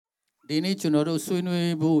ဒီနေ့ကျွန်တော်တို့ဆွေး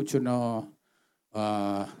နွေးဖို့ကျွန်တော်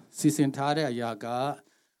စီစဉ်ထားတဲ့အရာက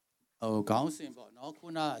ခေါင်းစဉ်ပေါ့နော်ခု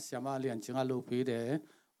နဆရာမလေးကလုပ်ပေးတယ်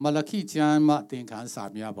မလခိကျမ်းမှသင်ခန်းစာ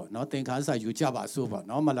များပေါ့နော်သင်ခန်းစာယူကြပါစို့ပေါ့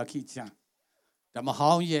နော်မလခိကျမ်းဓမ္မ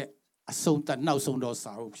ဟောင်းရဲ့အဆုံးသတ်နောက်ဆုံးသော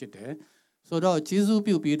စာအုပ်ဖြစ်တယ်ဆိုတော့ကျေးဇူး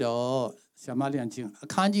ပြုပြီးတော့ဆရာမလေးကအ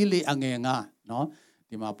ခန်းကြီးလေးအငယ်9နော်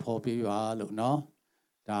ဒီမှာဖော်ပြပါလို့နော်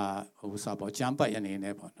ဒါစာပေါ့ကျမ်းပတ်အနေ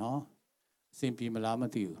နဲ့ပေါ့နော်အဆင်ပြေမလားမ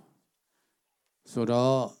သိဘူးဆို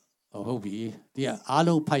တော့ဟုတ်ပြီဒီအား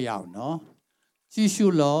လုံးဖတ်ရအောင်နော်ကြည့်ရှု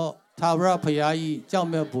လို့သာဝရဘုရားကြီးကြောက်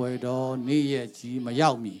မဲ့ဘွယ်တော်နေ့ရက်ကြီးမ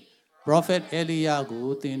ရောက်မီ Prophet Elia ကို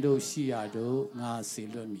သင်တို့ရှိရတို့ငါစေ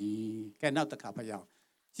လွှတ်မည်ကဲနောက်တစ်ခါဖတ်ရအောင်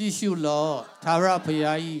ကြည့်ရှုလို့သာဝရဘု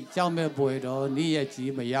ရားကြီးကြောက်မဲ့ဘွယ်တော်နေ့ရက်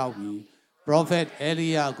ကြီးမရောက်မီ Prophet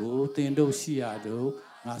Elia ကိုသင်တို့ရှိရတို့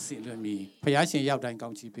ငါစေလွှတ်မည်ဘုရားရှင်ရောက်တိုင်းကော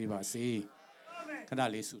င်းချီးပေးပါစေခဏ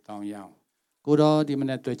လေးဆုတောင်းရအောင်ကိုတော်ဒီမ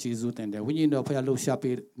နေ့တွေ့ကျေးဇူးတင်တယ်ဝိညာဉ်တော်ဖခင်လှူရှား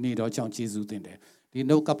ပေးနေတော့ကြောင့်ကျေးဇူးတင်တယ်ဒီ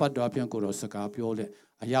နှုတ်ကပတ်တော်ပြန်ကိုတော်စကားပြောလက်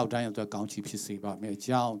အရောက်တိုင်းအတွက်ကောင်းချီးဖြစ်စေပါမယ်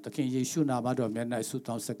ကြောင်းသခင်ယေရှုနာမတော်မြတ်၌ဆု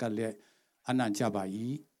တောင်းဆက်ကလက်အနံ့ကြပါ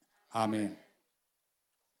၏အာမင်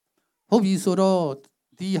ဟုတ်ပြီဆိုတော့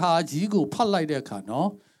ဒီဟာကြီးကိုဖတ်လိုက်တဲ့အခါနော်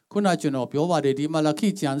ခုနကျွန်တော်ပြောပါတယ်ဒီမလခိ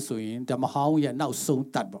ကျမ်းဆိုရင်ဓမ္မဟောင်းရဲ့နောက်ဆုံး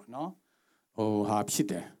တတ်ပေါ့နော်ဟာဖြစ်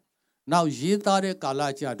တယ်နောက်ရေးသားတဲ့ကာလ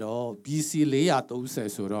ကြတော့ BC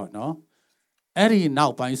 430ဆိုတော့နော်အဲ့ဒီနော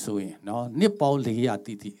က်ပိုင်းဆိုရင်နော်နှစ်ပေါင်း400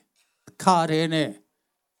တိတိခါရဲနဲ့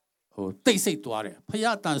တိတ်ဆိတ်သွားတယ်ဖ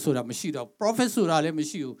ယားတန်ဆိုတာမရှိတော့ prophet ဆိုတာလည်းမ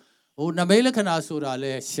ရှိဘူးနမိတ်လက္ခဏာဆိုတာလ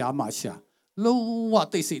ည်းရှားမှရှားလုံးဝ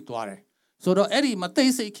တိတ်ဆိတ်သွားတယ်ဆိုတော့အဲ့ဒီမတိ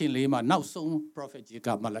တ်ဆိတ်ခင်လေးမှာနောက်ဆုံး prophet ကြီးက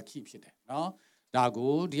မလခိဖြစ်တယ်နော်ဒါ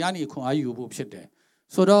ကိုဒီကနေခွန်အားယူဖို့ဖြစ်တယ်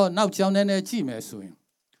ဆိုတော့နောက်ကြောင်းနဲ့ကြည့်မယ်ဆိုရင်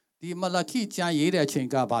ဒီမလခိကျမ်းရေးတဲ့အချိန်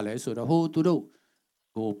ကဘာလဲဆိုတော့သူတို့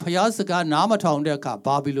ဖျားစကားနားမထောင်တဲ့အခါ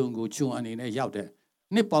ဘာဘီလုံကိုဂျုံအနေနဲ့ရောက်တယ်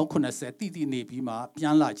နှစ်ပေါင်း80တိတိနေပြီးမှပြ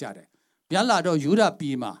န်လာကြတယ်ပြန်လာတော့ယူဒပြ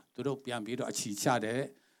ည်မှာသူတို့ပြန်ပြီးတော့အချီချတဲ့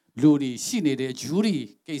လူတွေရှိနေတဲ့ဂျူရီ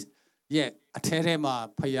ကိစ္စရဲ့အထဲထဲမှာ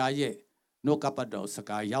ဖျားရဲ့နှုတ်ကပတ်တော်စ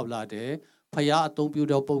ကားရောက်လာတယ်ဖျားအသုံးပြု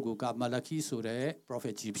တဲ့ပုဂ္ဂိုလ်ကမလခိဆိုတဲ့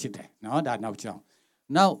prophet ကြီးဖြစ်တယ်နော်ဒါနောက်ကြောင်း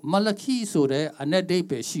နောက်မလခိဆိုတဲ့အနက်ဒိတ်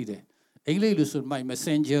ပဲရှိတယ်အင်္ဂလိပ်လိုဆိုမှ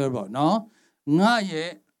messenger ပေါ့နော်ငါရဲ့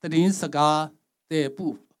သတင်းစကားတဲ့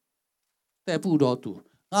ပူတော့သူ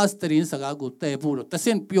ငါစတရင်စကားကိုတဲ့ပူတော့တဆ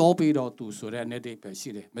င့်ပြောပြီးတော့သူဆိုတဲ့အနေပဲရှိ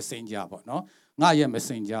တယ် messenger ပေါ့နော်ငါရဲ့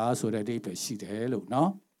messenger ဆိုတဲ့အိပဲရှိတယ်လို့နော်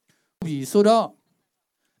ပြီးဆိုတော့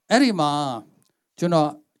အဲ့ဒီမှာကျွန်တော်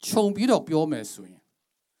ခြုံပြီးတော့ပြောမယ်ဆိုရင်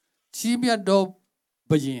ကြီးမြတ်တော့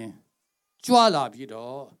ဘယင်ကြွလာပြီး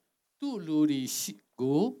တော့သူ့လူတွေ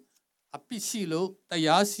ကိုအပြစ်ရှိလို့တ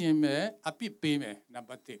ရားစီရင်မယ်အပြစ်ပေးမယ်နံ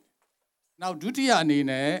ပါတ်1နောက်ဒုတိယအနေ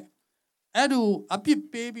နဲ့အဲ့လိုအပြစ်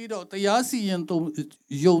ပေးပြီးတော့တရားစီရင်တော့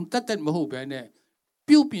ယုံတက်မဟုတ်ဘဲနဲ့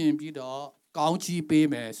ပြုတ်ပြင်ပြီးတော့ကောင်းချီးပေး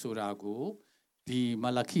မယ်ဆိုတာကိုဒီမ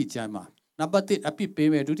လခိကျမ်းမှာနံပါတ်1အပြစ်ပေး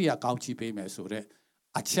မယ်ဒုတိယကောင်းချီးပေးမယ်ဆိုတဲ့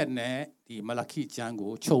အချက်နဲ့ဒီမလခိကျမ်း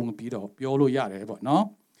ကိုခြုံပြီးတော့ပြောလို့ရတယ်ပေါ့နော်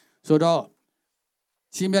ဆိုတော့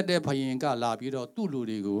ချင်းမြတ်တဲ့ဘယင်ကလာပြီးတော့သူ့လူ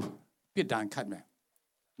တွေကိုပြစ်ဒဏ်ခတ်မယ်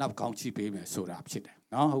နောက်ကောင်းချီးပေးမယ်ဆိုတာဖြစ်တယ်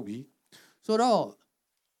နော်ဟုတ်ပြီဆိုတော့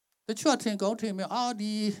တချို့ထင်ကောင်းထင်မယ်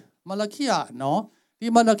ဒီမလခိနော်ဒီ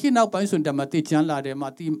မလခိနောက်ပိုင်းဆိုဓမ္မတိကျမ်းလာတယ်မ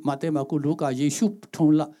တဲမှာကိုလူကယေရှုထုံ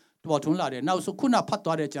လာတယ်နောက်ဆိုခုနဖတ်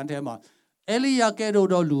သွားတဲ့ကျမ်းထဲမှာအဲလိယကဲ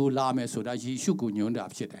တော့လူလာမယ်ဆိုတာယေရှုကိုညွှန်းတာ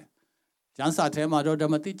ဖြစ်တယ်ကျမ်းစာထဲမှာတော့ဓ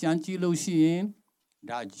မ္မတိကျမ်းကြည့်လို့ရှိရင်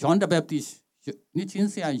ဒါ John the Baptist နိချင်း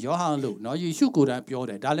ဆရာယောဟန်လို့နော်ယေရှုကိုယ်တိုင်ပြော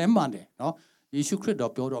တယ်ဒါလည်းမှန်တယ်နော်ယေရှုခရစ်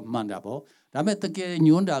တော်ပြောတော့မှန်တာပေါ့ဒါပေမဲ့တကယ်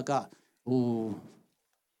ညွှန်းတာက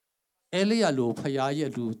အဲလိယလိုဖျား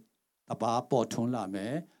ရဲ့လူအပါပေါ်ထွန်းလာမ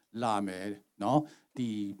ယ်နော်ဒီ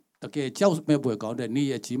တကယ်ကြောက်မဲ့ပွဲကောင်းတဲ့နေ့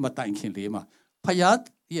ရက်ကြီးမတိုင်ခင်လေးမှာဖျား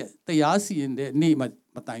ရဲ့တရားစီရင်တဲ့နေ့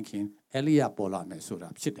မတိုင်ခင်အဲလိယပေါ်လာမယ်ဆိုတာ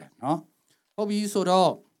ဖြစ်တယ်နော်ဟုတ်ပြီဆို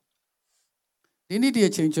တော့ဒီနေ့ဒီ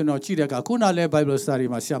အချိန်ကျွန်တော်ကြည့်တဲ့အခါခုနလဲ Bible study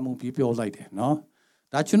မှာရှာမှုပြီးပြောလိုက်တယ်နော်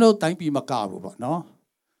ဒါကျွန်တော်တိုင်းပြည်မကဘူးပေါ့နော်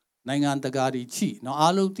နိုင်ငံတကာတွေချိနော်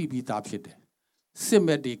အားလုံးသိပြီးသားဖြစ်တယ်စစ်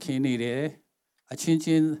မဲ့တွေခင်းနေတယ်အချင်းချ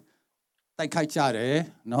င်းတိုက်ခိုက်ကြတယ်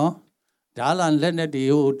နော်ဒါလန်လက်နဲ့တွေ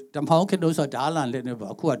ဓမ္မဟောင်းခေတ်လို့ဆိုဒါလန်လက်နဲ့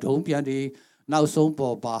ပေါ့အခုကဒုံးပြန်တွေနောက်ဆုံး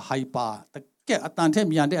ပေါ်ပါဟိုက်ပါတကက်အတန်ထက်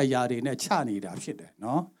မြန်တဲ့အရာတွေနဲ့ချနေတာဖြစ်တယ်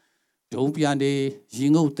နော်ဒုံးပြန်တွေရ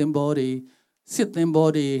င်ငုတ်သင်္ဘောတွေစစ်သင်္ဘော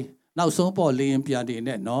တွေနောက်ဆုံးပေါ်လေရင်ပြန်တွေ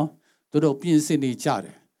နဲ့နော်သူတို့ပြင်ဆင်နေကြတ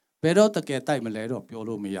ယ်ဘယ်တော့တကယ်တိုက်မလဲတော့ပြော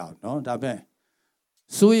လို့မရဘူးနော်ဒါပေမဲ့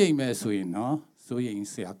စိုးရိမ်မယ်ဆိုရင်နော်စိုးရိမ်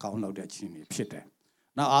စရာကောင်းတော့တဲ့ခြင်းတွေဖြစ်တယ်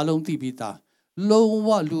နောက်အားလုံးသိပြီးသားလုံးဝ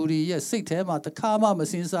လူတွေရဲ့စိတ်ထဲမှာတခါမှမ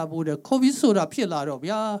စင်စားဘူးတဲ့ကိုဗစ်ဆိုတာဖြစ်လာတော့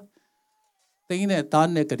ဗျာတင်းနဲ့သား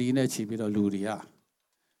နဲ့ကလေးနဲ့ချီပြီးတော့လူတွေက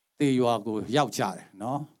တေရွာကိုရောက်ကြတယ်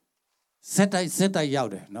နော် ဆက်တိုက်ရော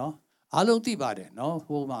က်တယ်နော်အားလုံးသိပါတယ်နော်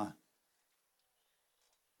ဟိုမှာ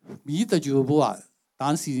မိတကြိုဘိုးကတ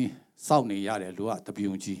န်းစီစောင့်နေရတယ်လူကတ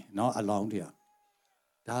ပြုံကြီးနော်အလောင်းတွေက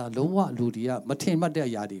ဒါလုံးဝလူတွေကမထင်မှတ်တဲ့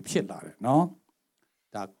အရာတွေဖြစ်လာတယ်နော်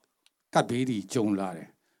ဒါကတ်ဘေးကြီးကြုံလာတယ်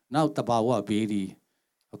နောက်တဘာဝဘေးကြီး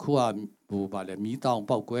အခုကဟိုဗာလဲမီးတောင်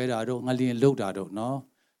ပေါက်ကွဲတာတို့ငလျင်လှုပ်တာတို့နော်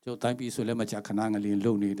ကျုပ်တိုင်းပြည်ဆိုလဲမချခဏငလျင်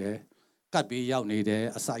လှုပ်နေတယ်ကတ်ဘေးရောက်နေတယ်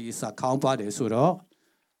အစာရေးစာခေါင်းပါတယ်ဆိုတော့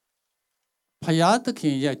ဖယားသခ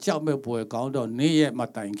င်ရဲ့ကြောက်မဲ့ပွဲကောင်းတော့နေ့ရက်မ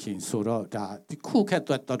တိုင်ခင်ဆိုတော့ဒါဒီခုခက်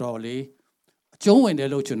တော်တော်လေးအကျုံးဝင်တယ်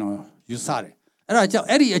လို့ကျွန်တော်ယူဆတယ်အဲ့ဒါကြောင့်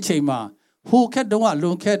အဲ့ဒီအချိန်မှာဟိုခက်တုန်းက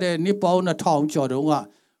လွန်ခဲ့တဲ့နှစ်ပေါင်း2000ကျော်တုန်းက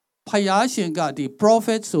ဖယားရှင်ကဒီ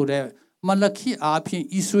prophet ဆိုတဲ့မလခိအားဖြင့်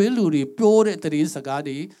ဣသရေလလူတွေပြောတဲ့သတင်းစကား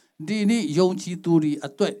တွေဒီနေ့ယုံကြည်သူတွေအ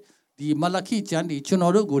တွက်ဒီမလခိကျမ်းတွေကျွန်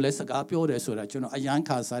တော်တို့ကိုလည်းစကားပြောတယ်ဆိုတာကျွန်တော်အယံ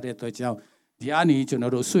ခါစားတဲ့အတွက်ကြောင့်ဒီအနေကျွန်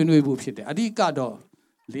တော်တို့ဆွေးနွေးဖို့ဖြစ်တယ်အဓိကတော့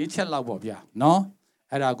4ချက်လောက်ပေါ့ဗျာနော်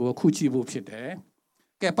အဲ့ဒါကိုအခုကြည့်ဖို့ဖြစ်တယ်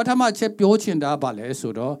ကဲပထမချက်ပြောချင်တာဗာလဲ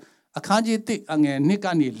ဆိုတော့အခန်းကြီး1အငယ်2က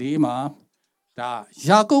နေ4မှာဒါ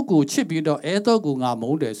ယာကုပ်ကိုချစ်ပြီးတော့အဲသောကိုငါမု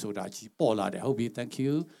န်းတယ်ဆိုတာကြီးပေါ်လာတယ်ဟုတ်ပြီ thank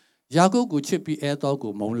you ယာကုပ်ကိုချစ်ပြီးအဲသော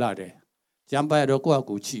ကိုမုန်းလာတယ်ကျမ်းပိုက်တော့ကိုယ့်အ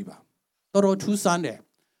ကူကြည့်ပါတော်တော်ထူးဆန်းတယ်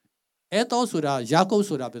အဲသောဆိုတာယာကုပ်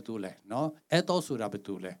ဆိုတာဘယ်သူလဲနော်အဲသောဆိုတာဘယ်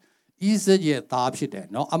သူလဲဣဇရဲ့သားဖြစ်တယ်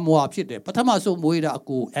နော်အမွာဖြစ်တယ်ပထမဆုံးမွေးတာအ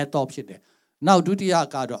ကူအဲသောဖြစ်တယ်နောက်ဒုတိယ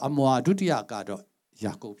ကတော့အမွာဒုတိယကတော့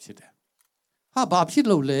ယာကုပ်ဖြစ်တယ်ဟာဘာဖြစ်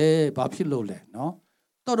လို့လဲနော်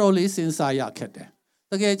တော်တော်လေးစဉ်းစားရခက်တယ်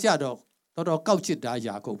တကယ်ကြတော့တော်တော်ကောက်ချစ်တာ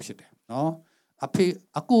ယာကုပ်ဖြစ်တယ်နော်အဖေ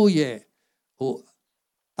အကိုရဲ့ဟို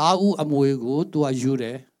သားဦးအမွေကိုသူကယူတ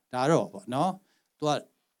ယ်ဒါတော့ပေါ့နော်သူက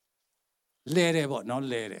လဲတယ်ပေါ့နော်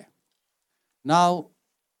လဲတယ်နောက်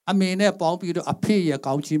အမေနဲ့ပေါင်းပြီးတော့အဖေရဲ့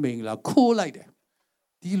ကောင်းချီးမင်္ဂလာခိုးလိုက်တယ်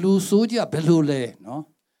ဒီလူဆိုးကြီးကဘယ်လိုလဲနော်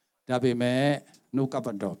ဒါပေမဲ့နှုတ်ကပ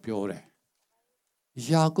တ်တော်ပြောတယ်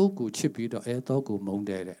ယာကုပ်ကိုချစ်ပြီးတော့အဲသောကိုမုန်း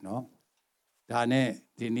တယ်တဲ့နော်ဒါနဲ့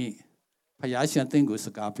ဒီနေ့ဖယားရှင်သင်ကိုစ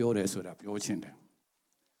ကားပြောတယ်ဆိုတာပြောချင်တယ်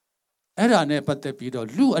အဲ့ဒါနဲ့ပတ်သက်ပြီးတော့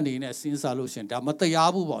လူအနေနဲ့စဉ်းစားလို့ရှင်ဒါမတ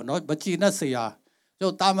ရားဘူးပေါ့နော်မကြည်နဲ့ဆရာ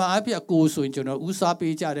တို့တာမန်အဖြစ်အကိုဆိုရင်ကျွန်တော်ဦးစား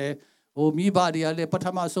ပေးကြတယ်ဟိုမိဘတွေကလည်းပထ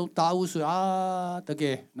မဆုံးတာဦးဆိုတက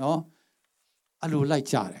ယ်နော်အလိုလိုက်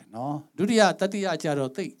ကြတယ်နော်ဒုတိယတတိယကြ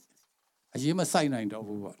တော့သိအရေးမဆိုင်နိုင်တော့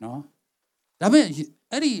ဘူးပေါ့နော်ဒါပေမဲ့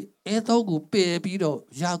အဲ့ဒီအဲသောကိုပယ်ပြီးတော့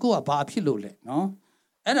ယာကုပ်ကဘာဖြစ်လို့လဲနော်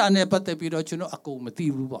အဲ့ဒါနဲ့ပတ်သက်ပြီးတော့ကျွန်တော်အကုန်မသိ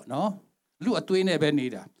ဘူးပေါ့နော်လူအသွေးနဲ့ပဲနေ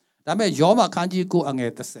တာဒါပေမဲ့ယောမအခန်းကြီး9အင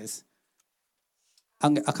ယ်30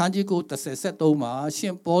အခန်းကြီး9 33မှာရှ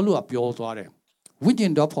င်ပေါလုကပြောသွားတယ်ဝိညာ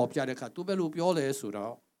ဉ်တော်ဖော်ပြတဲ့အခါသူပဲလို့ပြောလဲဆို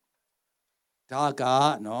တော့ဒါက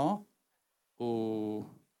နော်ဟို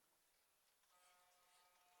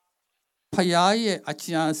ဖယားရဲ့အ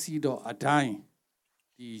ချမ်းစီတော့အတိုင်း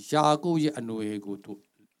ဒီယာကုပ်ရဲ့အနွယ်ကိုသူ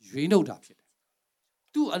ရွေးနှုတ်တာဖြစ်တယ်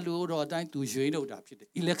သူ့အလိုတော်အတိုင်းသူရွေးနှုတ်တာဖြစ်တယ်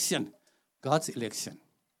election God's election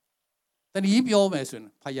တနည်းပြောမယ်ဆိုရင်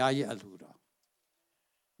ဖယားရဲ့အလိုတော်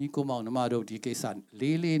ဒီကိုမောင်နှမတို့ဒီကိစ္စ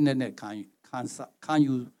လေးနဲ့ခံ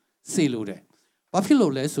ယူစေလို့တယ်ဘာဖြစ်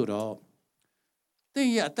လို့လဲဆိုတော့တဲ့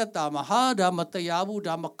ရဲ့အသက်တာမှာဟာဒါမတရားဘူး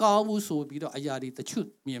ဒါမကောင်းဘူးဆိုပြီးတော့အရာတွေတချွတ်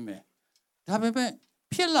မြင်မယ်ဒါပေမဲ့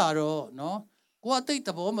ဖြစ်လာတော့နော်ကိုကတိတ်သ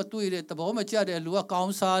ဘောမတွေ့တဲ့သဘောမကျတဲ့လူကကော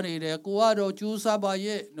င်းစားနေတယ်ကိုကတော့ကျူးစားပါ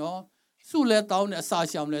ရဲ့နော်စုလဲတောင်းတဲ့အစာ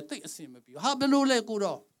ရှောင်လဲတိတ်အစင်မပြေဟာဘယ်လိုလဲကို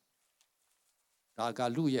တော့ဒါက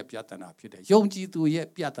လူရဲ့ပြဿနာဖြစ်တယ်ယုံကြည်သူရဲ့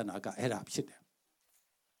ပြဿနာကအဲ့ဒါဖြစ်တယ်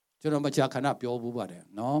ကျွန်တော်မကြာခဏပြောဘူးပါတယ်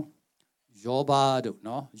နော်ယောဘတို့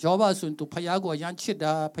နော်ယောဘဆိုရင်သူဖယားကိုရမ်းချစ်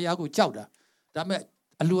တာဖယားကိုကြောက်တာဒါပေမဲ့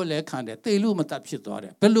အလိုလဲခံတယ်တေလို့မတတ်ဖြစ်သွားတ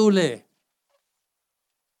ယ်ဘယ်လိုလဲ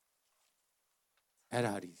အဲ့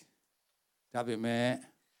ဒါဒီဒါပေမဲ့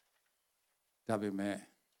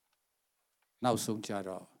နောက်ဆုံးကြ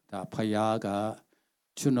တော့ဒါဖယားက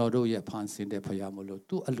ကျွန်တော်တို့ရဲ့ဖန်ဆင်းတဲ့ဖယားမလို့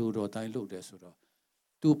သူအလိုတော်တိုင်းလုပ်တယ်ဆိုတော့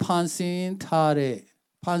သူဖန်ဆင်းထားတဲ့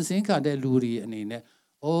ဖန်ဆင်းခံတဲ့လူတွေအနေနဲ့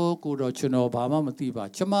အိုးကိုတော့ကျွန်တော်ဘာမှမသိပါ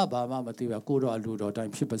ကျမဘာမှမသိပါကိုတော့အလိုတော်တို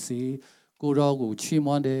င်းဖြစ်ပါစေကိုတော့ကိုချီး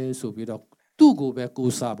မွမ်းတယ်ဆိုပြီးတော့သူ့ကိုပဲ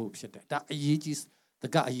ကိုးစားဖို့ဖြစ်တယ်ဒါအရေးကြီးတ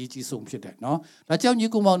ကအရေးကြီးဆုံးဖြစ်တယ်နော်ဒါကြောင့်ညီ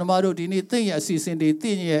ကောင်မောင်နှမတို့ဒီနေ့သင်ရဲ့အစီအစဉ်တွေသ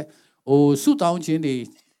င်ရဲ့ဟိုဆုတောင်းခြင်းတွေ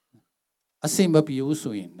အစင်မပြေဘူး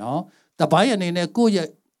ဆိုရင်နော်တပိုင်းအနေနဲ့ကိုယ့်ရဲ့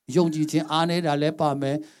ယုံကြည်ခြင်းအားနေတာလည်းပါမ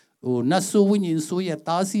ယ်ဟိုနတ်ဆိုးဝိညာဉ်ဆိုးရဲ့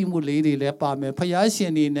တားဆီးမှုလေးတွေလည်းပါမယ်ဖယားရှ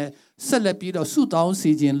င်နေနဲ့ဆက်လက်ပြီးတော့ဆုတောင်း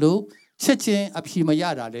စီခြင်းလို့ချက်ချင်းအဖြေမရ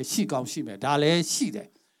တာလည်းရှိကောင်းရှိမယ်ဒါလည်းရှိတယ်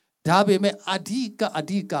ဒါပေမဲ့အဓိ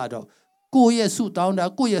ကတော့ကိုယ့်ရဲ့ဆုတောင်းတာ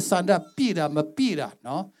ကိုယ့်ရဲ့စန္ဒပြည့်တာမပြည့်တာ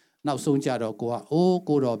နော်နောက်ဆုံးကြတော့ကိုကအိုး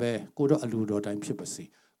ကိုတော့အလူတော်တိုင်းဖြစ်ပါစေ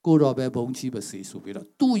ကိုတော့ပဲဘုံကြီးပါစေဆိုပြီးတော့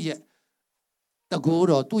သူ့ရဲ့တကိုး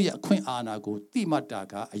တော်သူ့ရဲ့အခွင့်အာဏာကိုတိမှတ်တာ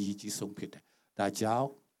ကအရေးကြီးဆုံးဖြစ်တယ်ဒါကြောင့်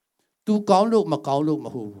သူ သူကောင်းလို့မကောင်းလို့မ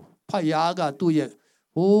ဟုတ်ဘူးဖယားကသူ့ရဲ့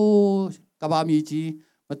ဟိုးကဘာမီကြီး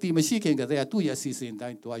မတိမရှိခင်ကတည်းကသူ့ရဲ့စီစဉ်တို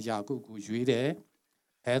င်းသူကယာကုပ်ကိုရွေးတယ်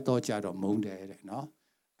အဲတော့ကြတော့မုန်းတယ်တဲ့နော်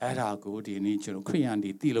အဲ့ဒါကိုဒီနေ့ကျွန်တော်ခရိယန်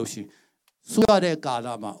ဒီသိလို့ရှိဆိုရတဲ့ကာလ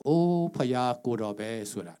မှာအိုးဖယားကိုတော့ပဲ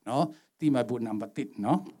ဆိုတာနော်တိမဘုနံပါတ်1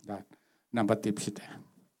နော်ဒါနံပါတ်1ဖြစ်တယ်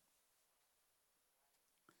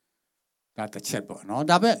ဒါတစ်ချက်ပေါ့နော်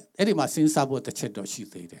ဒါပဲအဲ့ဒီမှာစဉ်းစားဖို့တစ်ချက်တော့ရှိ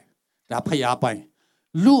သေးတယ်ဒါဖယားပိုင်း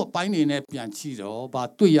လူအပိုင်းနေနဲ့ပြန်ကြည့်တော့ဘာ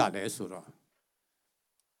တွေ့ရလဲဆိုတော့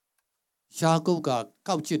ယာကုပ်က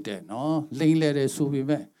ကောက်ကျစ်တယ်နော်လိမ့်လဲတယ်ဆိုပေ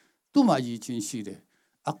မဲ့သူ့မှာရည်ချင်းရှိတယ်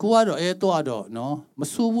အကူကတော့အဲတော့နော်မ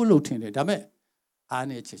ဆိုးဘူးလို့ထင်တယ်ဒါပေမဲ့အား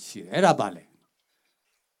နေချက်ရှိတယ်အဲ့ဒါပါလေ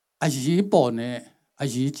အရေးပေါ်နဲ့အ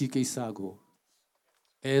ရေးကြီးကိစ္စကို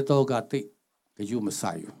အဲတော့ကတိတ်ကြွမ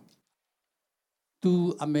ဆိုင်ဘူးသူ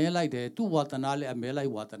အမဲလိုက်တယ်သူ့ဝါသနာလည်းအမဲလို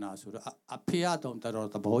က်ဝါသနာဆိုတော့အဖေရတော့တော်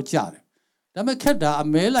သဘောကျတယ်ဒါပေမဲ့ခက်တာအ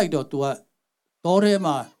မဲလိုက်တော့ तू ကတောထဲ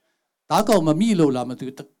မှာဓာတ်ကောင်မမိလို့လားမသိ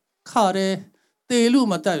ဘူးခါတယ်တေလို့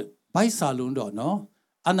မတက်ဘိုက်စာလုံးတော့နော်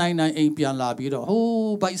အနိုင်နိုင်အိမ်ပြန်လာပြီးတော့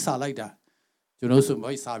ဟိုးဘိုက်စာလိုက်တာကျွန်တော်ဆို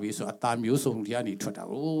ဘိုက်စာပြီးဆိုအตาမျိုးစုံတွေကနေထွက်တာ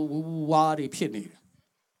ဟိုးဝါးတွေဖြစ်နေတယ်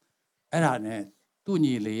အဲ့ဒါနဲ့သူ့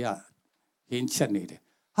ညီလေးကဟင်းချက်နေတယ်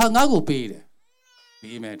ဟာငါ့ကိုပေးတယ်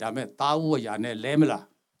ပြီးမယ်ဒါမဲ့တာဝရနဲ့လဲမလား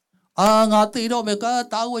အာငါတေတော့မယ်က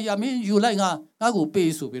တာဝရမင်းယူလိုက်ငါကို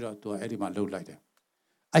ပေးဆိုပြီးတော့သူအဲ့ဒီမှာလှုပ်လိုက်တယ်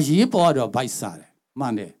အရေးပေါ်တော့ဘိုက်စားတယ်မှ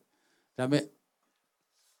န်တယ်ဒါမဲ့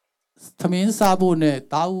သမင်းစားဖို့နဲ့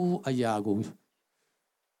တာဝအရာကို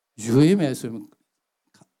ရွေးမယ်ဆိုရင်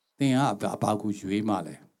တင်ကအပါကိုရွေးမှ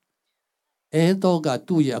လဲအဲတော့က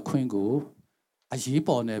သူ့ရဲ့အခွင့်ကိုအရေး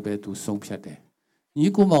ပေါ်နဲ့ပဲသူဆုံးဖြတ်တယ်ညီ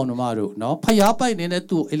ကိုမောင်နှမတို့နော်ဖျားပိုက်နေတဲ့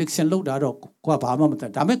သူ election လုပ်တာတော့ကိုကဘာမှမသိ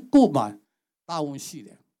ဒါပေမဲ့ကို့မှာတာဝန်ရှိတ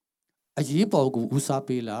ယ်အရေးပေါ်ကိုဦးစား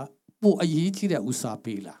ပေးလားပိုအရေးကြီးတဲ့ဦးစား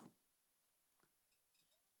ပေးလား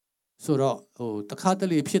ဆိုတော့ဟိုတခါတ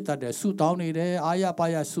လေဖြစ်တတ်တယ်ဆူတောင်းနေတယ်အာရပါ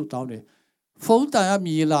ရဆူတောင်းတယ်ဖုန်းတန်ရ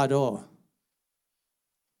မြည်လာတော့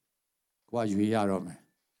ကိုကရွေးရတော့မယ်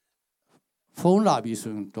ဖုန်းလာပြီ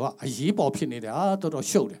ဆိုရင်တော့အရေးပေါ်ဖြစ်နေတယ်တော်တော်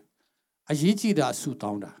ရှုပ်တယ်အရေးကြီးတာဆူ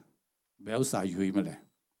တောင်းတာဘယ်ဥစ္စာရွေးမလဲ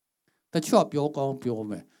တချို့ပြောကောင်းပြော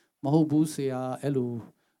မယ်မဟုတ်ဘူးဆရာအဲ့လို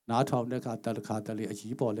နားထောင်တဲ့ခါတခါတလေအ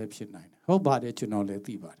ရေးပေါ်လည်းဖြစ်နိုင်တယ်ဟုတ်ပါတယ်ကျွန်တော်လည်း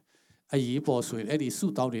သိပါတယ်အရေးပေါ်ဆိုရင်အဲ့ဒီဆူ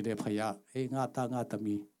တောင်းနေတဲ့ဖယားအေးငါသားငါသ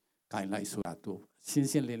မီးဂိုင်လိုက်ဆိုတာသူရှင်း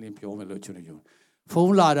ရှင်းလင်းလင်းပြောမယ်လို့ကျွန်တော်ယုံဖု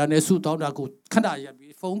န်းလာတာနဲ့ဆူတောင်းတာကိုခဏရပ်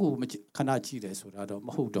ပြီးဖုန်းကိုခဏကြည့်တယ်ဆိုတာတော့မ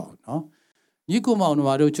ဟုတ်တော့နော်ညီကိုမောင်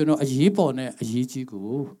တို့ကျွန်တော်အရေးပေါ်နဲ့အရေးကြီးကို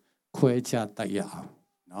ခွဲခြားတတ်ရအောင်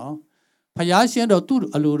နော်ဖယားရှင်တော့သူ့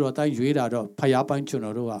အလိုတော်တိုင်းရွေးတာတော့ဖယားပိုင်းကျွန်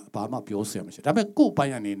တော်တို့ကဘာမှပြောစရာမရှိဒါပေမဲ့ကို့ပို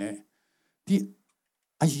င်းအနေနဲ့ဒီ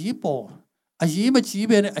အရေးပေါ်အရေးမကြီး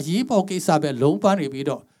ပဲနဲ့အရေးပေါ်ကိစ္စပဲလုံးပန်းနေပြီး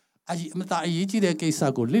တော့အမတာအရေးကြီးတဲ့ကိစ္စ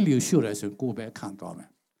ကိုလစ်လျူရှုတယ်ဆိုရင်ကိုယ်ပဲခံသွားမယ်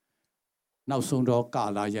နောက်ဆုံးတော့ကာ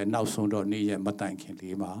လာရဲ့နောက်ဆုံးတော့နေ့ရဲ့မတိုင်ခင်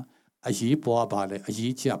လေးမှာအရေးပေါ်ပါလေအ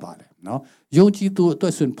ရေးကြီးပါလေနော်ယုံကြည်သူအတွ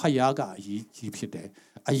က်ဆိုရင်ဖယားကအရေးကြီးဖြစ်တယ်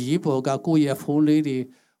အရေးပေါ်ကကိုယ့်ရဲ့ဖုန်းလေးတွေ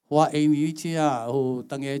ဟိုအိမ်ကြီးချင်းဟို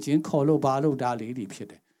တငယ်ချင်းခေါ်လို့ဘာလို့ဒါလေးတွေဖြစ်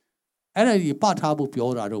တယ်အဲ့ဒါကြီးပထားဖို့ပြော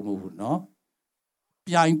တာတော့မဟုတ်ဘူးနော်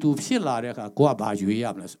ပြိုင်သူဖြစ်လာတဲ့အခါကိုကဘာရွေးရ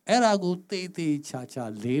မလဲအဲ့ဒါကိုတေးသေးချာချာ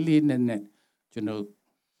လေးလေးနဲ့ကျွန်တော်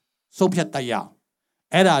ဆုံးဖြတ်တတ်ရအောင်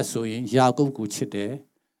အဲ့ဒါဆိုရင်ယာကုပ်ကိုချစ်တယ်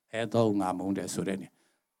အဲ့တော့ငါမုန်းတယ်ဆိုတဲ့နေ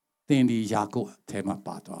တင်ဒီယာကုပ်အထဲမှာ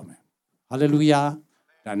ပါသွားမယ်ဟာလေလုယာ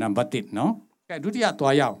ဒါနံပါတ်1နော်ကဲဒုတိယ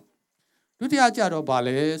သွားရအောင်ဒုတိယကြတော့ဗာ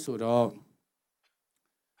လဲဆိုတော့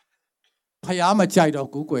ဖယားမကြိုက်တော့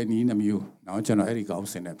ကူးကွယ်နီးနှမျိုးနော်ကျွန်တော်အဲ့ဒီကောင်း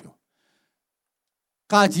စင်နဲ့ပြော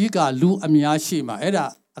ကာကြီးကလူအများရှိမှာအဲ့ဒါ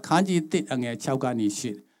အခန်းကြီး1အငယ်6ကနေ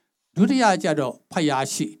ရှိဒုတိယကြတော့ဖယား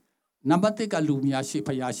ရှိနံပါတ်1ကလူများရှိဖ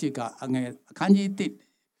ယားရှိကအငယ်အခန်းကြီး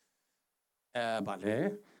1ဗာလဲ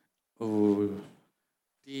ဟို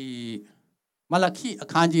ဒီမလာခိအ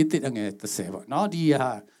ခန်းကြီး1အငယ်30ပေါ့နော်ဒီဟာ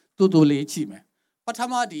တူလေးကြည့်မယ်ပထ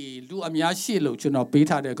မဒီလူအများရှိလို့ကျွန်တော်ပေး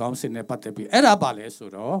ထားတဲ့ခေါင်းစဉ်နဲ့ပတ်သက်ပြီးအဲ့ဒါဗာလဲဆို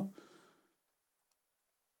တော့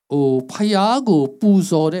ဟိုဖယားကိုပူ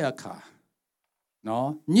ဇော်တဲ့အခါနော်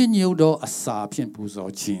ညစ်ညူသောအစာဖြင့်ပူ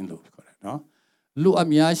ဇော်ခြင်းလို့ခေါ်တယ်နော်လူအ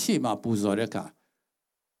များရှိမှပူဇော်တဲ့အခါ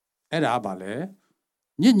အဲ့ဒါပါလေ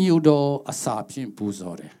ညစ်ညူသောအစာဖြင့်ပူ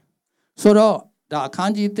ဇော်တယ်ဆိုတော့ဒါအခ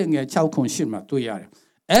န်းကြီး1ငယ်6ခွန်8မှာတွေ့ရတယ်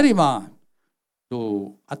အဲ့ဒီမှာဟို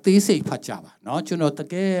အသေးစိတ်ဖတ်ကြပါနော်ကျွန်တော်တ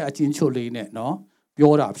ကယ်အချင်းချုပ်လေးနဲ့နော်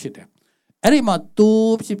ပြောတာဖြစ်တယ်အဲ့ဒီမှာ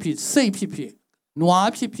တိုးဖြစ်ဖြစ်စိတ်ဖြစ်ဖြစ်နွား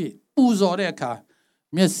ဖြစ်ဖြစ်ပူဇော်တဲ့အခါ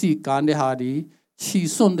မျက်စိကန်းတဲ့ဟာဒီခြီ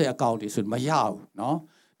စွန့်တဲ့အကောင်တွေဆိုမရဘူးเนาะ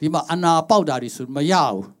ဒီမှာအနာပေါက်တာတွေဆိုမရ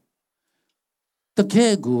ဘူးတက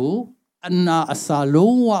ယ်ကိုအနာအစာ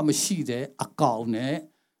လုံးဝမရှိတဲ့အကောင်နဲ့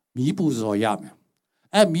မီးပူဇော်ရမယ်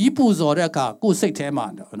မီးပူဇော်တဲ့အခါကိုယ်စိတ်ထဲမှာ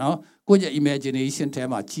နော်ကိုယ့်ရဲ့ imagination ထဲ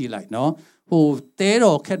မှာကြည်လိုက်နော်ဟိုတဲ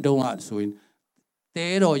တော်ခက်တုံးကဆိုရင်တဲ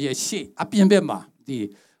တော်ရဲ့ရှေ့အပြင်ဘက်မှာဒီ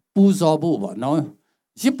ပူဇော်ဖို့ပေါ့နော်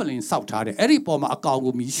ရစ်ပလင်စောက်ထားတယ်အဲ့ဒီပေါ်မှာအကောင်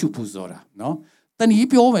ကိုမီးရှုပူဇော်တာနော်တနည်း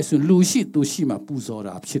ပြောမယ်ဆိုလူရှိသူရှိမှပူဇော်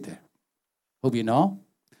တာဖြစ်တယ်ဟုတ်ပြီနော်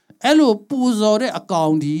အဲ့လိုပူဇော်တဲ့အကော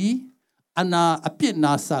င်ဒီအနာအပြစ်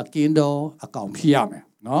နာစာကင်းတော်အကောင်ဖြစ်ရမယ်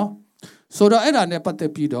နော်ဆိုတော့အဲ့ဒါနဲ့ပတ်သ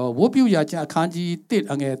က်ပြီးတော့ဝတ်ပြုရာကျအခန်းကြီး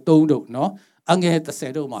1အငယ်3တို့နော်အငယ်30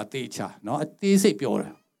တို့မှာအသေးချာနော်အသေးစိတ်ပြောတ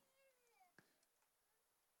ယ်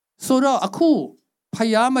ဆိုတော့အခုဖ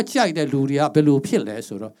ယားမကြိုက်တဲ့လူတွေကဘယ်လိုဖြစ်လဲ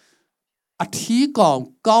ဆိုတော့အထီးကောင်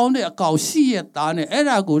ကောင်းတဲ့အကောင်ရှိရသားနဲ့အဲ့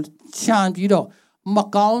ဒါကိုခြံပြီးတော့မ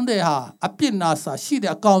ကောင်းတဲ့ဟာအပြစ်နာစာရှိ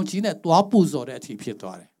တဲ့အကောင်ကြီးနဲ့တွားပူဇော်တဲ့အထိဖြစ်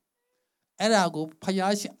သွားတယ်အဲ့ဒါကိုဖ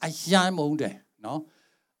ယားရှင်အယမ်းမုန်းတယ်နော်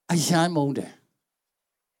အယမ်းမုန်းတယ်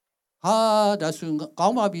ဟာဒါဆိုကော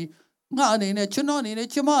င်းပါပြီငါအနေနဲ့ကျွန်တော်အနေနဲ့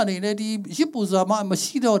ကျမအနေနဲ့ဒီရစ်ပူဇော်မှမ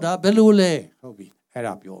ရှိတော့တာဘယ်လိုလဲဟုတ်ပြီအဲ့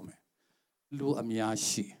ဒါပြောမယ်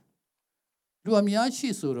လူအများရှိ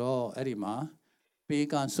ဆိုတော့အဲ့ဒီမှာပေး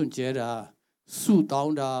ကစွန့်ကြဲတာဆုတော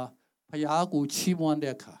င်းတာဖယားကိုချီးမွမ်း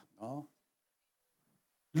တဲ့အခါနော်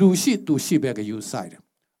လူရှိသူရှိပဲကယူဆိုင်တယ်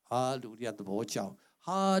ဟာလူတွေကသဘောကျ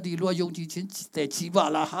ဟာဒီလူကယုံကြည်ခြင်းတဲ့ချီးပါ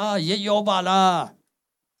လားဟာရရောပါလား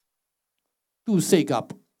သူစိတ်က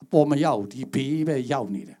အပေါ်မရောက်ဒီဘေးပဲရောက်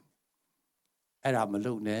နေတယ်အဲ့ဒါမ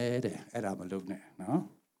လုပ်နဲ့တဲ့အဲ့ဒါမလုပ်နဲ့နော်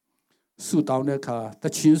ဆုတောင်းတဲ့အခါတ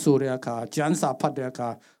ချင်းဆိုတဲ့အခါကျမ်းစာဖတ်တဲ့အခါ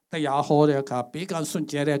တရားဟောတဲ့အခါပေးကစွန့်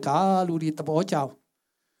ကြဲတဲ့အခါလူတွေသဘောကျ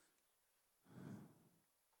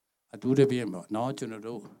အတူတပြည့်ပေါ့နော်ကျွန်တော်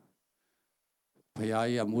တို့ဘုရား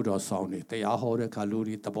ရဲ့အမှုတော်ဆောင်နေတရားဟောတဲ့အခါလူ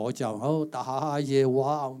တွေသဘောကျဟောတဟာရေဝါ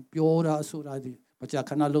အောင်ပြောတာဆိုတာဒီမကြ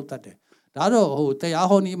ခဏလုပ်တတ်တယ်ဒါတော့ဟိုတရား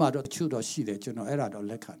ဟောနည်းမှာတော့တချို့တော့ရှိတယ်ကျွန်တော်အဲ့ဒါတော့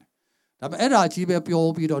လက်ခံတယ်ဒါပေမဲ့အဲ့ဒါကြီးပဲပြော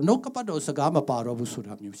ပြီးတော့နှုတ်ကပတ်တော်စကားမပါတော့ဘူးဆို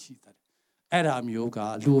တာမျိုးရှိတယ်အဲ့ဒါမျိုးက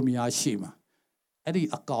လူအများရှိမှာအဲ့ဒီ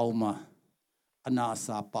အကောင်မှာအနာ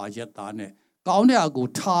စာပါရက်သားနဲ့ကောင်းတဲ့အကို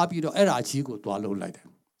ထားပြီးတော့အဲ့ဒါကြီးကိုတွားလို့လိုက်တယ်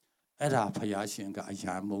အဲ့ဒါဖယားရှင်ကအ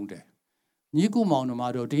ယံမုန်းတယ်ညီကူမောင်တို့မှာ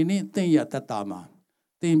တော့ဒီနေ့သင်ရတတ်တာမှာ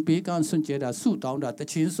သင်ပေးကန်းစွန့်ကြဲတာဆုတောင်းတာတ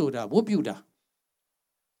ချင်းဆိုတာဝတ်ပြုတာ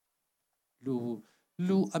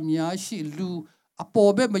လူအများရှိလူအ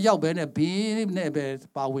ပေါ်ဘက်မရောက်ဘဲနဲ့ဘေးနဲ့ပဲ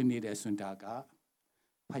ပါဝင်နေတဲ့စွန့်တာက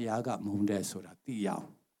ဖယားကမုန်းတယ်ဆိုတာသိရအောင်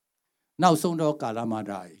နောက်ဆုံးတော့ကာလမှာ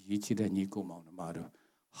ဒါရေးချတဲ့ညီကူမောင်တို့မှာတော့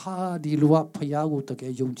ဟာဒီလူကဖယားကိုတက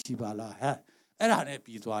ယ်ယုံကြည်ပါလားဟဲ့အဲ့ဒါနဲ့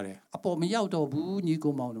ပြီးသွားတယ်အပေါ်မရောက်တော့ဘူးညီ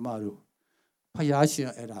ကိုမောင်တို့မတို့ဖယားရှင်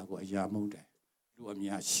အဲ့ဒါကိုအရာမုန်းတယ်လူအ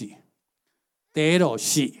များရှိတဲတော်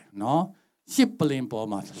ရှိနော်ရှစ်ပလင်ပေါ်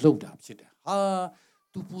မှာလှုပ်တာဖြစ်တယ်ဟာ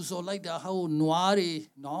သူပူဇော်လိုက်တာဟိုနွားတွေ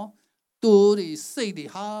နော်တိုးတွေစိတ်တွေ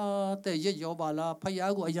ဟာတဲ့ရက်ရောပါလားဖ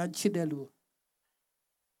ယားကိုအရာချစ်တဲ့လူ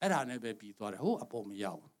အဲ့ဒါနဲ့ပဲပြီးသွားတယ်ဟိုအပေါ်မ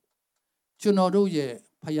ရောက်ကျွန်တော်တို့ရဲ့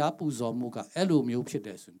ဖယားပူဇော်မှုကအဲ့လိုမျိုးဖြစ်တ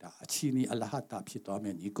ယ်ဆိုတာအချီနီအလဟတဖြစ်သွားမ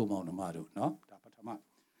ယ်ညီကိုမောင်နှမတို့နော်ဒါပထမ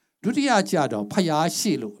ဒုတိယကြတော့ဖယား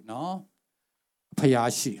ရှိလို့နော်ဖ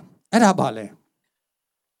ယားရှိအဲ့ဒါပါလဲ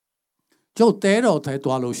ကျုပ်တဲတော်ထဲ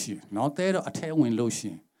သွားလို့ရှိနော်တဲတော်အထဲဝင်လို့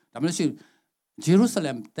ရှိဒါမှမဟုတ်ဂျေရုဆလ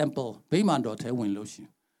မ် temple ဗိမာန်တော်ထဲဝင်လို့ရှိ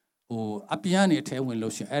ဟိုအပြန်နေထဲဝင်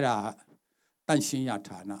လို့ရှိအဲ့ဒါတန်ရှင်းရ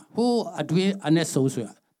ဌာနဟိုအတွင်းအနဲ့ဆုံးဆို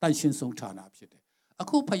တန်ရှင်းဆုံးဌာနဖြစ်တယ်အ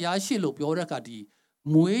ခုဖယားရှိလို့ပြောတဲ့ကဒီ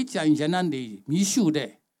မွေးကြိုင်ရနန်းနေမြည်ရှု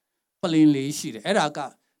တဲ့ပလင်လေးရှိတယ်အဲ့ဒါက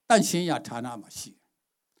တန့်ရှင်းရဌာနမှာရှိတယ်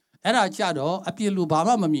အဲ့ဒါကြတော့အပြစ်လူဘာ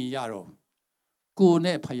မှမမြင်ရတော့ကို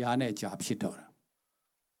နဲ့ဖယားနဲ့ကြာဖြစ်တော့တာ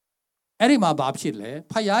အဲ့ဒီမှာဘာဖြစ်လဲ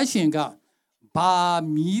ဖယားရှင်ကဘာ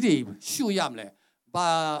မီးတွေရှုရမလဲဘာ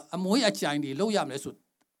အမွေးအကြိုင်တွေလုပ်ရမလဲဆို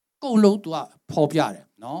ကုန်လုံးသူကဖော်ပြတယ်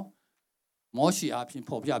နော်မောရှိအဖြစ်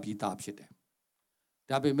ဖော်ပြပြီးသားဖြစ်တယ်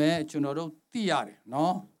ဒါပေမဲ့ကျွန်တော်တို့သိရတယ်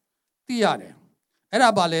နော်သိရတယ်အဲ့ဒါ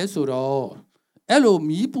ပါလဲဆိုတော့အဲ့လို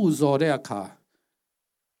မီးပူဇော်တဲ့အခါ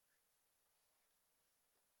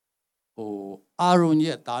ဟိုအာရုံ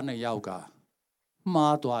ရဲ့သားနှစ်ယောက်က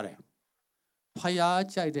မှားသွားတယ်ဖယား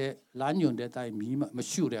ကြိုက်တဲ့လမ်းညွန်တဲ့တိုင်းမီးမ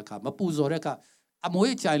ရှုတဲ့အခါမပူဇော်တဲ့အခါအ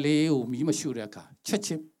မွေးကြိုင်လေးကိုမီးမရှုတဲ့အခါချက်ချ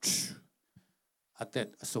င်းအသက်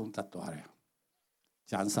အဆုံးသတ်သွားတယ်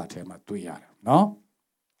ကျမ်းစာထဲမှာတွေ့ရတယ်နော်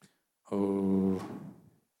ဟို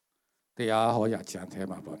တရားဟောရကျမ်းထဲ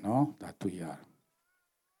မှာပေါ့နော်ဒါတွေ့ရတယ်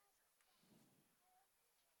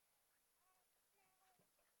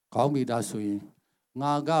ကောင်းပြီဒါဆိုရင်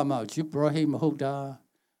ငါကမှဂျိဘရာဟိမဟုတ်တာ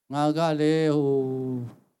ငါကလည်းဟို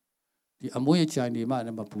ဒီအမွေးချိုင်နေမှလ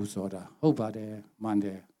ည်းမပူဇော်တာဟုတ်ပါတယ်မှန်တ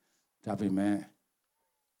ယ်ဒါပေမဲ့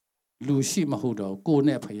လူရှိမဟုတ်တော့ကိုယ်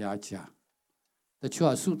နဲ့ဖယားကြာတ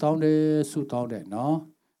ချို့ကဆူတောင်းတယ်နော်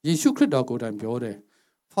ယေရှုခရစ်တော်ကိုယ်တိုင်ပြောတယ်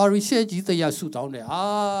ဖာရိရှဲကြီးတရားဆူတောင်းတယ်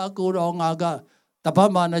ကိုတော်ငါက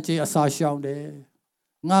Tabama Naji Asasham de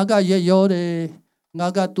Naga ye yode,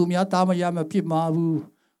 Naga Tumia Tamayama Pimavu,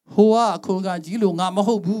 Hoa Konga Jilu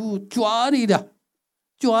Namahobu, Juanida,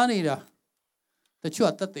 the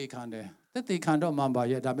Chuat that they can't, that they can't mamba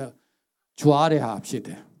yet. Juare have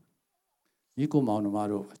shit. Nico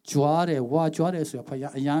Monomaro, Juare, what Juare is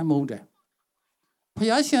a young monde.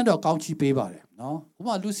 Payashan or Gauchi Baby, no?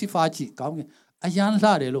 Uma Lucifaci, Gauchi, a young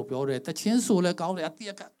lad, look, or the Chinsola Gauli at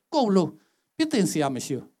the go low, Pitinsia,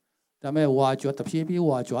 monsieur. The may watch what the PB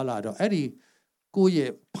watch all out of Eddie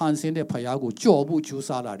Guye Pans in the Payago, Jobu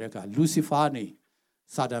Jusala, Lucifani,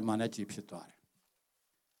 Sada Manaji Pitare.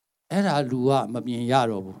 Era Lua, Mami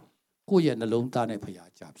Yaro, Guye and the Lone Tane Paya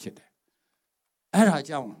Jab shit. Era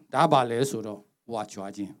Jam, Dabale Suro, watch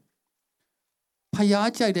watching.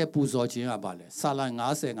 Payacha de Puzoji Abale,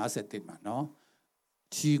 Salangas and Assetima, no?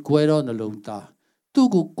 Chi Guero the Lunta,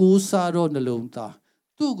 Tugu Gusaro the Lunta.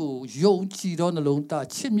 Tugu Yochi on the Lunta,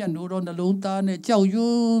 Chimian on the Lunta, and Jiao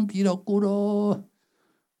Yun, Piro Guro,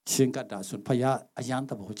 Chinkatasun, Paya, a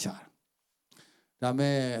Yanta Bocha.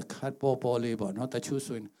 Dame cat popo labor, not a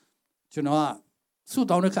choosing. You know, suit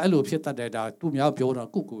down the Kalu Pieta de da, 2 meow pure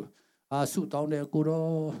cuckoo. Suit down there,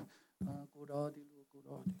 Guro, Guro.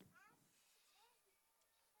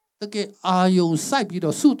 The are you side beat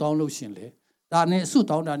suit down Lucianle? Dane suit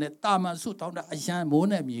down and Tama suit down the Ayan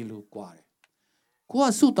Mone Milu Quare.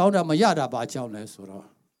 Qua suit down the Mayada Bajaule Sura.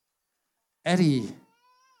 Eddie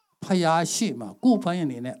Paya Shima, go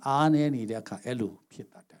paying in an any deca elu,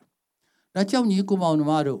 Pieta. That young Nikuma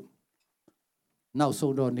Mado now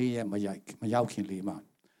so don't near Mayakin Lima.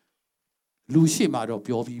 Lucy Mado,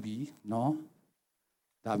 Pio VB, no?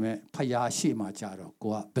 Dame Paya Shima Jaro,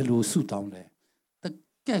 go below suit down there. The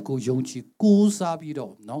gecko Yonchi, go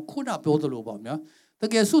sabido, no? Could not build the lobom, the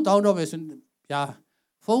get suit down of us, ya,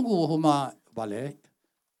 Fongo Homa Valley,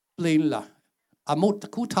 plain la, a mot the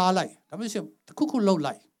kuta light, the cuckoo low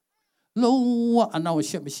light. Low and now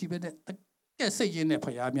ship she better get say in a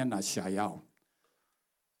Payamian Shayao.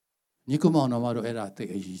 Nicomono Mado era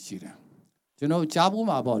take a year. You know,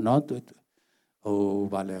 Jabuma about not oh,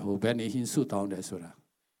 Vale, who Benny hin suit down there, Sura.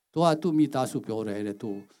 To a 2 meters superior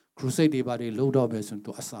to crusade body load of person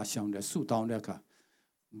to assassin the suit down there.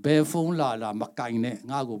 Bear phone la Macaine,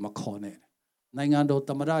 Nago Macone. Nangando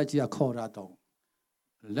Tamaraji a corato.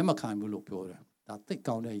 Lemacan will look pure. That take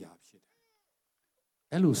down there yap shit.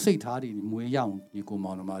 Elu say tardy, muy young,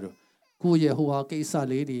 Nicomono Mado. Kuye who are gay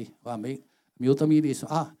lady, or make mutamidis.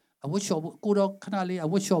 I wish your good canali, I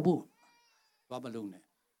wish your book. Babalune.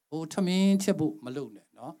 Oh, Tamin Chebu Malune,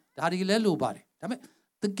 no? Daddy Lelu body. Damn it.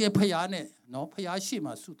 The gay payane, no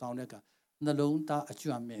payashima, suit down lega. Nalonta a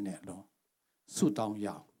Juamene, no. Suit down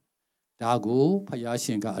yaw. Dago,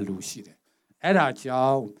 payashinga alushide. Era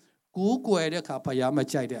chow, Gugu edeka payama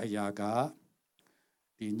chide ayaga.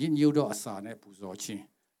 The Ninudo asane puzochi.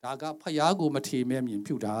 Daga payago matime in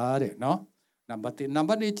pudare, no? Number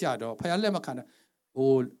Nichado, Payalemacana.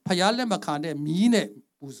 Oh, Payalemacane, mine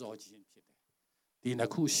puzochi. The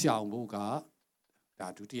Naku Xiao Muga,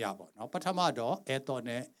 that do diabo. No, Patamado,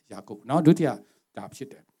 Etone, Yaku, no, do dia,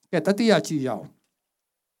 dapshit. Get Tatia Chiao.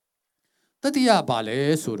 Tatia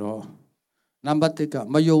Bale, Suro. Number Tika,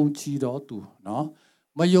 Mayon Chido, too, no?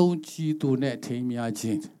 Mayon Chi to net, Tamia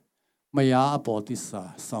Jin. Maya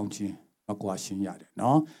Botisa, Soundjin, Aquashin Yard,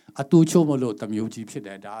 no? A 2 chomolo, the muji pit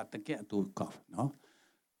that the get to cough, no?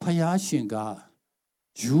 Payashinga,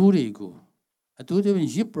 Jurigo. I do them in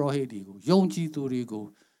Jipro Hedigo, Yonji to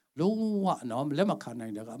Rigo, Low no,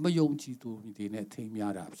 Lemacana, Mayonji to the net,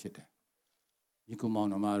 Tamia Rapshit.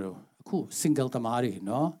 Nicomono Maro, a cool single tamari,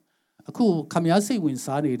 no? A cool Kamiase win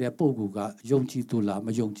Sani, the Poguga, Yonji to la,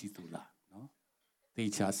 Mayonji to la, no? They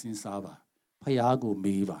chas in Sava, Payago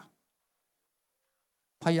Meva.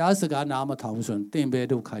 Payasaga Nama Thompson, Timbe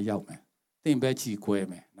do Kayame, Timbe Chi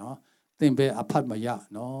Queme, no? Timbe Apatmaya,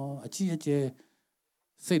 no? A Chia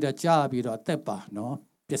say that job is a tepa, no?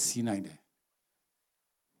 Pessina.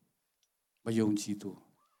 Mayonji too.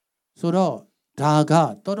 So,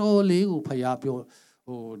 Daga, Toro Liu Payapio,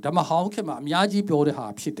 Damahawkema, Miyaji Pio the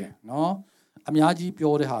Harpshite, no? Amiyaji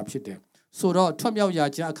Pio the Harpshite. So, Tomya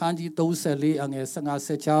Yaja Kanji, Doseli, and a Sanga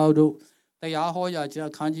Sechado, the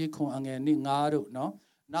Yahoya Kanji Kong and Ningaro, no?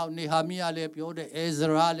 Now Nihamia le Piore,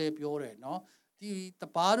 Ezra le Piore, no? The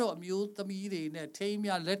Paro amused the meeting,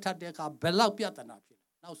 Tamia letter deca, Bella Piatana.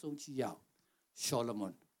 Now so Chiao,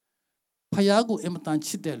 Solomon. Payago Ematan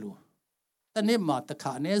Chidelu. The name the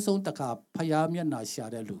carnes on the car, Payamia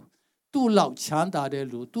Nashadelu. 2 loud Chanda de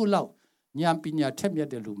Lu, 2 loud Nyampina Temia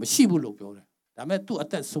de Lu, Mashibulo Piore. I met 2 at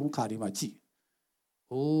that song Karimachi.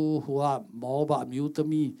 Oh, who are Moba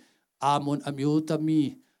mutami, Amon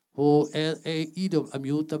amutami, Ho Edom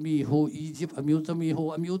Amutami, Ho Egypt Amutami,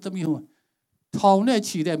 Ho Amutami, Ho Town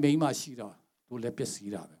Echi, the May Mashira, to let you see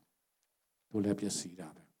that. To let you see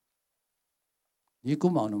that.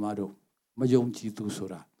 Yikumanumado, Mayonchi to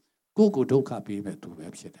Sura. Go doka be to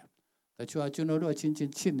website. That you are general a chin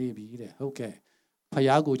chinny be there. Okay.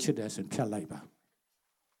 Payago chides and Chalaiba.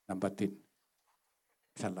 Number 10.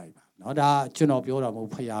 Chalaiba. Now that you know Biora mo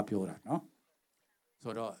Payapura, no?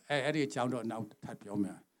 So the Eddie Chow now type your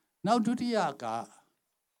man. Now do the Yaka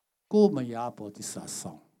go Mayapo this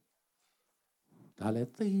song. Dale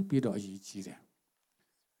they be the Yiji.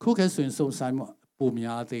 Cook has been so Simon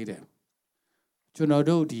Bumia there. You know,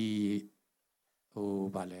 the oh,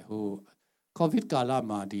 Bale, who COVID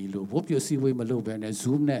Galama, the low, hope you see we Malo and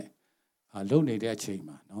Zoom net, a lonely their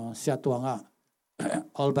chamber, no, Satuanga,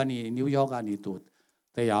 Albany, New York, and it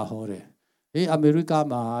they are horrid. Eh, America,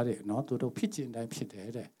 not to the pitching that pit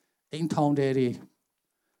there. In town, there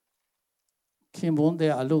came on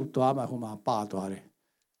there a low drama whom are part of it.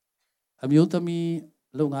 A mutami,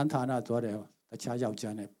 Lungantana, the charge of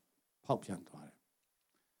Janet, Popian.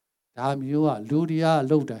 You are Ludia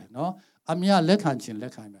Loda, no? Amia Lekanchin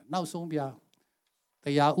Lekaiman. Now Sombia,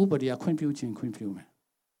 they are Uberia Quimpuchin Quimpume.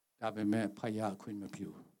 Dabe me Paya Quimapu.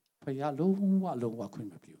 Paya Lowa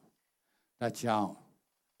Quimapu. That young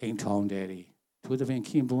ain't town daddy. To the Van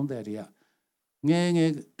Kimbon daddy.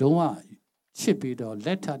 Nang Doa chippy or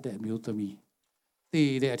letter that mutami.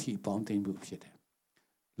 They that he bounding bullshit.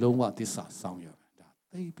 Lowa this sound.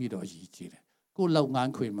 They be the G. Go long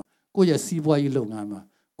and quima. Go ya see why you long ama.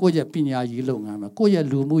 ကိုယ့်ရဲ့ပညာရေးလုပ်ငန်းမှာကိုယ့်ရဲ့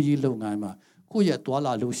လူမှုရေးလုပ်ငန်းမှာကိုယ့်ရဲ့တွာ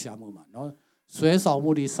လာလှုပ်ရှားမှုမှာเนาะဆွဲဆောင်မှု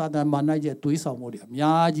တွေစာတန်မာနရဲ့တွေးဆောင်မှုတွေအ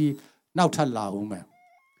များကြီးနောက်ထပ်လာအောင်မယ်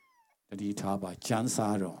တတိထားပါကျမ်းစာ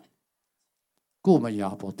တော့ကိုယ်မရ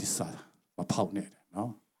ဖို့တစ္ဆာမဖောက်နဲ့เนาะ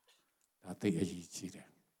ဒါသိအရေးကြီးတယ်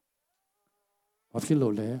ဘာဖြစ်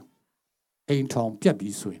လို့လဲအိမ်ထောင်ပြက်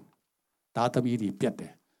ပြီးဆိုရင်သားသမီးတွေပြက်တ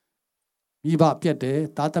ယ်မိဘပြက်တယ်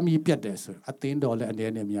သားသမီးပြက်တယ်ဆိုအသင်းတော်လည်းအနေ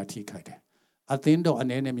နဲ့များထိခိုက်တယ်အသင်းတော်အ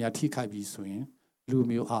နေနဲ့များထိခိုက်ပြီးဆိုရင်လူ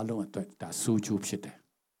မျိုးအလုံးအတွက်ဒါစူးကျူးဖြစ်တယ်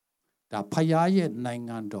ဒါဖယားရဲ့နိုင်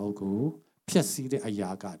ငံတော်ကိုဖျက်ဆီးတဲ့အရာ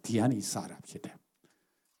ကဒီကနေစတာဖြစ်တယ်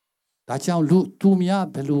ဒါကြောင့်လူသူများ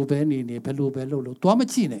ဘယ်လိုပဲနေဘယ်လိုပဲလုပ်လို့သွားမ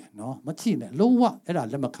ကြည့်နဲ့နော်မကြည့်နဲ့လုံးဝအဲ့ဒါ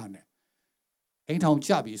လက်မခံနဲ့အိမ်ထောင်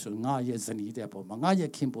ကြပြီဆိုငါရဲ့ဇနီးတဲ့ပေါ်မှာငါရဲ့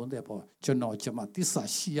ခင်ပွန်းတဲ့ပေါ်ကျွန်တော်ကျမတစ္ဆာ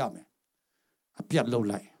ရှိရမယ်အပြတ်လုပ်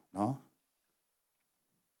လိုက်နော်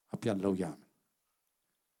အပြတ်လုပ်ရမယ်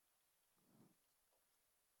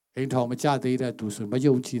အိမ်ထောင်မကြသေးတဲ့သူဆိုမ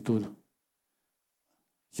ယုံကြည်သူ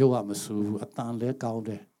ရုပ်ရမဆူအတန်လဲကောင်းတ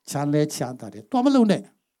ယ်ချမ်းလဲချမ်းသာတယ်တော်မလုံးနဲ့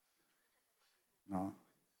နော်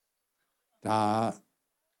ဒါ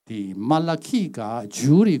ဒီမလခိက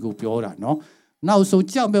ဂျူးတွေကိုပြောတာနော်နောက်ဆုံး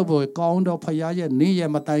ကြောက်မဲ့ဖို့ကောင်းတော့ဖယားရဲ့နေရ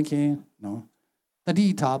မတိုင်ခင်နော်တတိ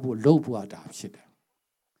ထားဖို့လုပ်ဖို့တာဖြစ်တယ်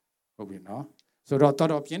ဟုတ်ပြီနော်ဆိုတော့တော်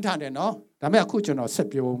တော်ပြင်းထန်တယ်နော်ဒါပေမဲ့အခုကျွန်တော်ဆက်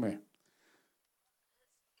ပြောဦးမယ်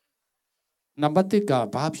နံပါတ်1က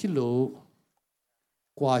ဘာဖြစ်လို့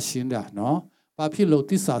ကွာရှင်းတာနော်ဘာဖြစ်လို့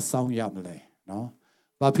တစ္ဆာဆောင်ရမလဲနော်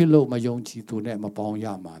ဘာဖြစ်လို့မယုံကြည်သူနဲ့မပေါင်းရ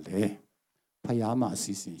မှာလဲဖယားမှာအ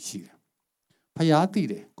စီအစဉ်ရှိတယ်ဖယားသိ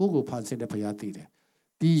တယ်ကိုကိုဖန်ဆင်းတဲ့ဖယားသိတယ်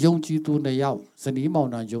ဒီယုံကြည်သူနှစ်ယောက်ဇနီးမောင်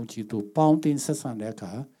နှံယုံကြည်သူပေါင်းတင်ဆက်ဆံတဲ့အ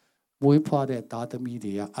ခါမွေးဖွားတဲ့သားသမီး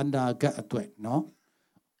တွေကအနာဂတ်အတွက်နော်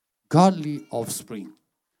godly offspring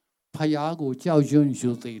ဖယားကိုကြောက်ရွံ့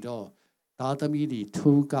ယူသိတော့သားသမီးတွေ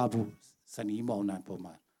ထုံးကားဖို့ဇနီးမောင်နှံပေါ်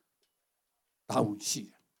မှာတောင်းရှိတ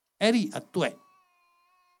ယ်အဲ့ဒီအတွက်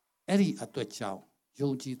ကြောင့်ယုံ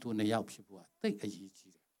ကြည်သူနှစ်ယောက်ဖြစ်ဖို့သိအရေး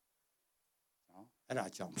ကြီးတယ်နော်အဲ့ဒါ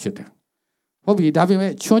ကြောင့်ဖြစ်တယ်ဟုတ်ပြီဒါပေ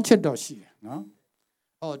မဲ့ချွန်းချက်တော့ရှိတယ်နော်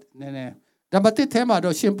ဟောနည်းနည်းဓမ္မတစ်ထဲမှာ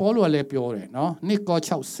တော့ရှင်ပေါလုကလည်းပြောတယ်နော်နိကော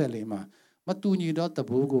64မှာမတူညီတော့တ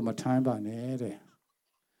ဘူကိုမထမ်းပါနဲ့တဲ့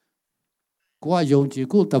ကိုကယုံကြည်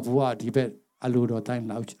ကိုတဘူကဒီဘက်အလိုတော်တိုင်း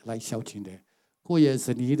လိုက်လျှောက်ခြင်းတယ်ကိုယ့်ရဲ့ဇ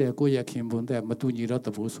နီးတဲ့ကိုယ့်ရဲ့ခင်ပွန်းတဲ့မတူညီတော့တ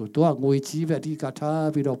ဘူဆိုတော့ငွေကြီးပဲအဓိကထား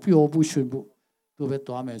ပြီးတော့ပျော်ဖို့ရွှင်ဖို့သူပဲ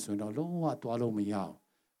သွားမယ်ဆိုတော့လုံးဝသွားလို့မရအောင်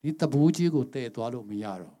ဒီတဘူကြီးကိုတည့်သွားလို့မရ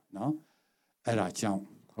တော့နော်အဲ့ဒါကြောင့်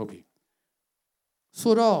ဟုတ်ပြီ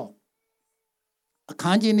ဆိုတော့အခ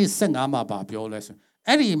န်းကြီး15မှာပြောလဲဆို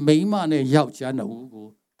အဲ့ဒီမိန်းမနဲ့ယောက်ျားနှစ်ဦးကို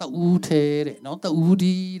တူးသေးတဲ့နော်တူး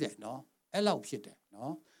ဒီတဲ့နော်အဲ့လောက်ဖြစ်တယ်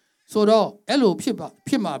နော်ဆိုတော့အဲ့လိုဖြစ်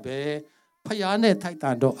မှာပဲဖယားနဲ့ထိုက်တ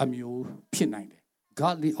န်တော့အမျိုးဖြစ်နိုင်တယ်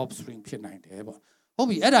godly offspring ဖြစ်နိုင်တယ်ပေါ့ဟုတ်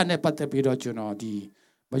ပြီအဲ့ဒါနဲ့ပတ်သက်ပြီးတော့ကျွန်တော်ဒီ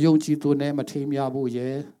မယုံကြည်သူနဲ့မထိမ်းမြဖို့ရ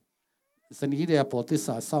ယ်ဇနီးတဲ့ပေါ်သစ္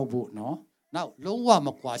စာစောက်ဖို့နော်နောက်လုံးဝမ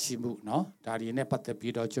ကွာရှိမှုနော်ဒါတွေနဲ့ပတ်သက်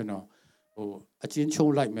ပြီးတော့ကျွန်တော်အချင်းချု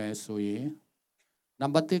ပ်လိုက်မယ်ဆိုရင်နံ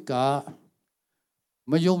ပါတ်1က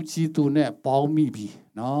မယုံကြည်သူနဲ့ပေါင်းမိပြီ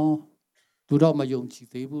နော် သူတော့မယုံကြည်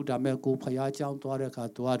သေးဘူးဒါပေမဲ့ကိုဖယားကြောင်းသွားတဲ့အခါ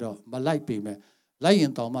သူကတော့မလိုက်ပေမဲ့လိုက်ရ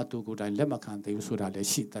င်တော့မှသူကိုယ်တိုင်လက်မခံသေးဘူးဆိုတာလည်း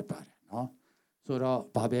ရှိတတ်ပါတယ်နော်ဆိုတော့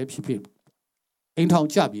ဘာပဲဖြစ်ဖြစ်အိမ်ထောင်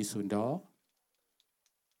ကြပြီဆိုတော့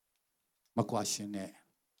မကွာရှင်နဲ့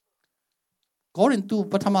ကောရိန္သု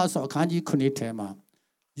ပထမဆုံးအခန်းကြီး9ထဲမှာ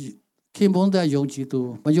ခင်ပွန်းတဲ့ယုံကြည်သူ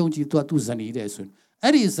မယုံကြည်သူကသူဇနီးတယ်ဆို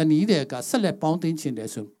အဲ့ဒီဇနီးတဲ့ကဆက်လက်ပေါင်းသိမ်းခြင်းတယ်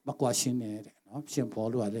ဆိုမကွာရှင်နဲ့တဲ့နော်ရှင်ဘော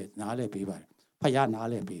လို့ကလည်းနားလဲပေးပါတယ်ဖယားနား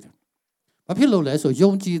လဲပေးတယ်ဘာဖြစ်လို့လဲဆို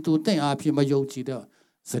ယုံကြည်သူတင့်အားဖြင့်မယုံကြည်တော့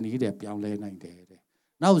ဇနီးတဲ့ပြောင်းလဲနိုင်တယ်တဲ့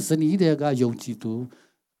နောက်ဇနီးတဲ့ကယုံကြည်သူ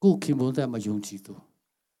ကိုခင်ပွန်းတဲ့မယုံကြည်သူ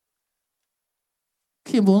ခ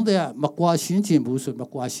င်ပွန်းတဲ့မကွာရှင်းခြင်းဘူးဆိုမ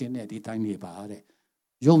ကွာရှင်းတဲ့ဒီတိုင်းနေပါတဲ့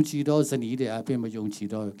ယုံကြည်တော့ဇနီးတဲ့အပြင်မယုံကြည်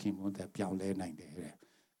တော့ခင်ပွန်းတဲ့ပြောင်းလဲနိုင်တယ်တဲ့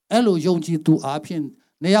အဲ့လိုယုံကြည်သူအားဖြင့်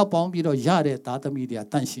နှစ်ယောက်ပေါင်းပြီးတော့ရတဲ့သားသမီးတွေက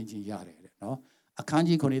တန့်ရှင်းခြင်းရတယ်တဲ့နော်အခန်း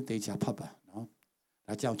ကြီး9တေချာဖတ်ပါနော်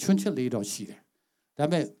ဒါကြောင့်ချွန်းချက်လေးတော့ရှိတယ်ဒါ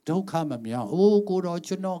ပေမဲ့ဒုက္ခမမြောင်အိုးကိုတော့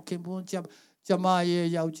ကျွန်တော်ခင်ပွန်းကျမရဲ့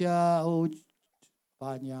ယောက်ျားဟို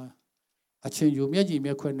ဘာညာအချင်းယူမျက်ကြည်မျ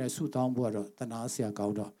က်ခွက်နဲ့ဆူတောင်းဖို့တော့တနာစရာကော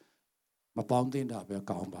င်းတော့မပေါင်းသင့်တာပဲ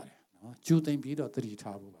ကောင်းပါတယ်နော်ကျူသိမ့်ပြီးတော့တတိ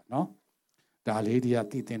ထားဖို့ပါနော်ဒါလေးတွေက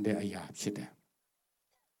တည်တင်တဲ့အရာဖြစ်တယ်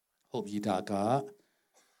ဟုတ်ပြီဒါက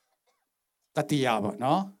တတိယပါ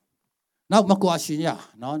နော်နောက်မကွာရှင်ရ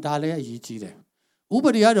နော်ဒါလည်းအရေးကြီးတယ်ဥပ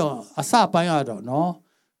ဒေကတော့အစပိုင်းကတော့နော်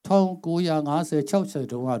1950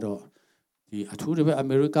 60တုန်းကတော့ဒီအထူးတပည့်အ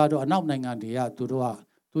မေရိကတော့အနောက်နိုင်ငံတွေကသူ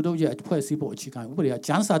တို့ရဲ့အဖွဲ့အစည်းဖို့အခြေခံဥပဒေက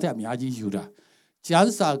ကျန်းစာတဲ့အများကြီးယူတာကျ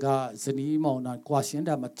န်းစာကဇနီးမောင်နှံကွာရှင်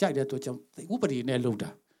တာမကြိုက်တဲ့အတွက်ကြောင့်ဥပဒေနဲ့လုပ်တာ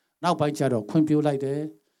နောက်ပိုင်းကျတော့ခွင့်ပြုလိုက်တယ်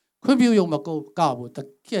ခွင့်ပြုရုံမကုတ်ကဘူးတ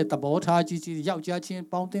ကယ်သဘောထားကြီးယောက်ျားချင်း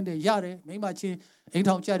ပေါင်းတင်တယ်ရတယ်မိန်းမချင်းအိမ်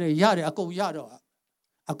ထောင်ကြတယ်ရတယ်အကုန်ရတော့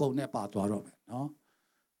အကုန်နဲ့ပါသွားတော့မယ်နော်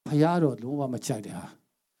ဖယားတော့လုံးဝမကြိုက်တယ်ဟာ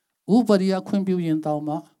ဥပဒေကခွင့်ပြုရင်တောင်း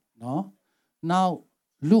မှနော်နောက်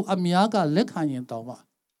လူအများကလက်ခံရင်တောင်းမှ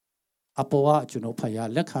အပေါ်ကကျွန်တော်ဖယား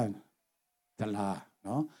လက်ခံသလား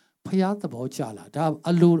နော်ဖယားသဘောကျလားဒါ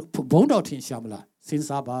အလိုဘုံတော်ထင်ရှားမလားစဉ်း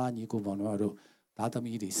စားပါညီကိုမောင်တို့သားသ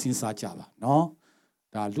မီးတွေစဉ်းစားကြပါနော်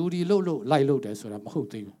ဒါလူဒီလှုပ်လိုက်လှုပ်တယ်ဆိုတာမဟုတ်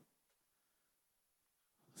သေးဘူး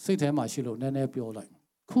စိတ်ထဲမှာရှိလို့နည်းနည်းပြောလိုက်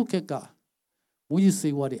ခုခေတ်ကဝိစေ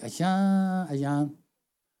ဝါတွေအရန်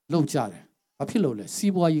လှုပ်ကြတယ်ဘာဖြစ်လို့လဲ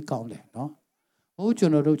စီးပွားရေးကောင်းတယ်နော်ဟိုကျွ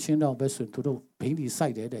န်တော်တို့ချင်းတော့ပဲဆိုသူတို့ဘိန်းဒီစို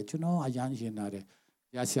က်တယ်တဲ့ကျွန်တော်အရန်ရင်လာတယ်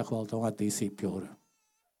ရရှိခေါ်တော့အသေးစိတ်ပြောတယ်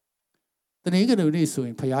တနေ့ကနေ့ဆိုရ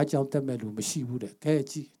င်ဖျားကြောင်တက်မဲ့လူမရှိဘူးတဲ့ခဲ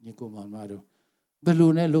ကြည့်ညီကိုမောင်မတို့ဘယ်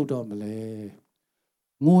လိုနဲ့လှုပ်တော့မလဲ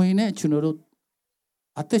ငွေနဲ့ကျွန်တော်တို့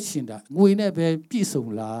အသက်ရှင်တာငွေနဲ့ပဲပြည့်စုံ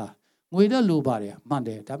လားငွေတော့လိုပါတယ်မှန်တ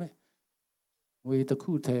ယ်ဒါပေမဲ့ငွေတစ်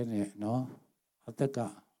ခုတည်းနဲ့နော်အသက်က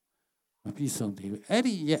မပြည့်စုံသေးဘူးအဲ့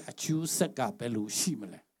ဒီရဲ့အကျိုးဆက်ကဘယ်လိုရှိမ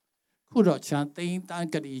လဲခုတော့ချမ်းသိန်းတန်း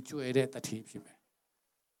ကလေးကျွဲတဲ့တတိဖြစ်မယ်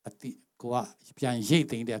အတိကိုကပြန်ရိတ်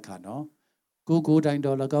သိမ်းတဲ့အခါနော်ကိုတိုင်း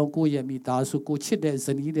တော်၎င်းကိုရဲ့မိသားစုကိုချစ်တဲ့ဇ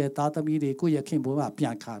နီးတဲ့သားသမီးတွေကိုရဲ့ခင်ပွန်းကပြ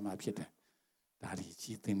န်ခါမှာဖြစ်တယ်ဒါဒီ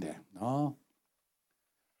ကြီးသိတယ်နော်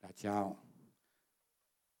ဒါကြောင့်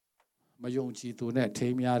မယုံကြည်သူနဲ့ထိ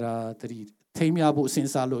မ်းများတာတတိထိမ်းများဖို့စ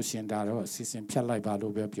ဉ်းစားလို့ရှင်တာတော့စီစဉ်ဖြတ်လိုက်ပါ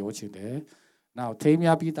လို့ပဲပြောချင်တယ်။နောက်ထိမ်း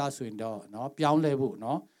များပြီးသားဆိုရင်တော့နော်ပြောင်းလဲဖို့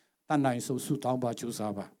နော်တန်နိုင်ဆိုဆုတောင်းပါကြိုး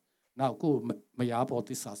စားပါ။နောက်ကိုမယားပေါ်သ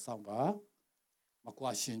စ္စာဆောင်ပါမကွာ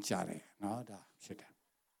ရှင်းကြတယ်နော်ဒါဖြစ်တယ်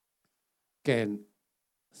။ကဲ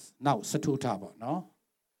နောက်စထုထပေါ့နော်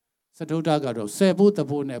။စထုထကတော့ဆယ်ဖို့တ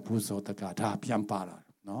ဖို့နဲ့ဘူးစောတကဒါပြန်ပါလာ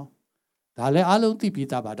နော်။ဒါလည်းအလုံးသိပြီး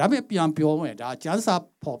သားပါဒါပေမဲ့ပြန်ပြောမယ်ဒါကျန်းစာ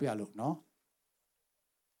ဖော်ပြလို့နော်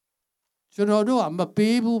ကျွန်တော်တို့ကမ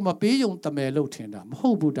ပေးယုံတမယ်လို့ထင်တာမဟု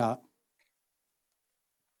တ်ဘူးဒါ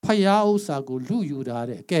ဖယားဥစ္စာကိုလူယူတာ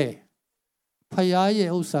တဲ့ကဲဖယားရဲ့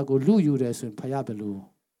ဥစ္စာကိုလူယူတယ်ဆိုရင်ဖယားဘယ်လို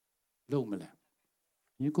လုပ်မလဲ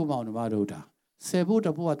ညီကိုမောင်နှမတို့ဒါဆယ်ဖို့တ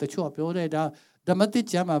ဖို့ကတချို့ပြောတဲ့ဒါဓမ္မတိ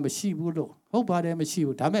ကျမ်းမှာမရှိဘူးလို့ဟုတ်ပါတယ်မရှိ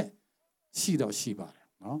ဘူးဒါပေမဲ့ရှိတော့ရှိပါတယ်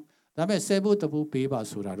နော်ဒါပေမဲ့ဆယ်ဖို့တဖို့ပေးပါ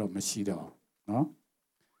ဆိုတာတော့မရှိတော့နော်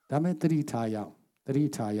ဒါပေမဲ့တတိထားရအောင်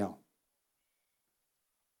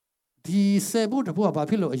ဒီဆယ်ဖို့တဖို့ကဘာ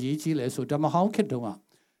ဖြစ်လို့အရေးကြီးလဲဆိုဓမ္မဟောင်းခေတ်တုန်းကဣ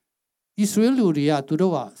သရေလလူတွေကသူ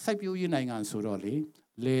တို့ကစိုက်ပျိုးရေးနိုင်ငံဆိုတော့လေ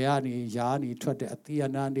လေကနေယားနေထွက်တဲ့အသီးအ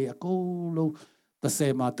နှံတွေအကုန်လုံး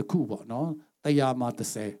30မှာတစ်ခုပေါ့နော်100မှာ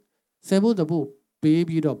30ဆယ်ဖို့တဖို့ပေး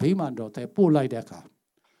ပြီးတော့ဗိမာန်တော်ထဲပို့လိုက်တဲ့အခါ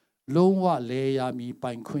လုံးဝလေယာမီ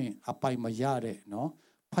ပိုင်ခွင့်အပိုင်မရတဲ့နော်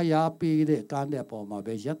ဖျားပေးတဲ့ကမ်းတဲ့ပုံမှာ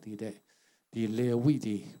ပဲရက်တည်တဲ့ဒီလေဝိ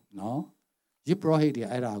တွေနော်ယိပရောဟိတ်တွေ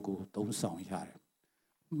အဲ့ဒါကိုသုံးဆောင်ရတယ်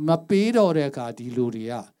မပေးတော့တဲ့အခါဒီလူတွေ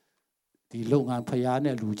ကဒီလုပ်ငန်းဖျား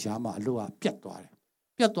နဲ့လူကြားမှာအလို့ကပြတ်သွားတယ်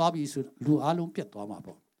ပြတ်သွားပြီဆိုလူအလုံးပြတ်သွားမှာ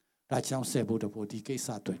ပေါ့ဒါကြောင့်ဆက်ဖို့တဖို့ဒီကိစ္စ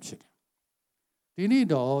အတွက်ဖြစ်တယ်ဒီနေ့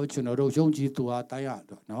တော့ကျွန်တော်တို့ယုံကြည်သူအားတိုင်းရ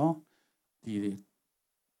တော့နော် ဒီ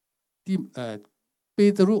ပေ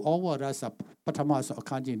တရုဩဝါဒစာပထမဆုံးအခ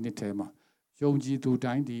န်းကြီး1ထဲမှာယုံကြည်သူ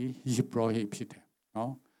တိုင်းဒီယစ်ပရောဟိတ်ဖြစ်တယ်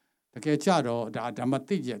နော်တကယ်ကြတော့ဒါဓမ္မ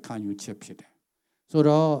တိရဲ့ခံယူချက်ဖြစ်တယ်ဆို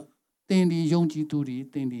တော့တင်ဒီယုံကြည်သူတွေ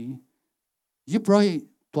တင်ဒီယစ်ပရောဟိတ်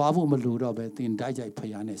သွားဖို့မလိုတော့ပဲတင်တိုက်ကြိုက်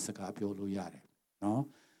ဖျားနဲ့စကားပြောလို့ရတယ်နော်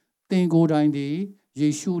တင်ကိုယ်တိုင်ဒီယေ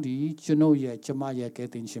ရှုဒီကျွန်ုပ်ရဲ့ကျမရဲ့ကယ်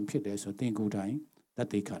တင်ရှင်ဖြစ်တယ်ဆိုတင်ကိုယ်တိုင်သက်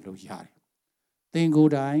သေခံလို့ရတယ်တင်ကို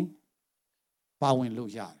ယ်တိုင်ပါဝင်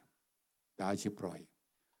လို့ရတယ်ဒါယစ်ပရောဟိတ်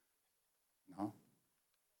နော်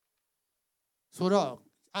ဆိုတော့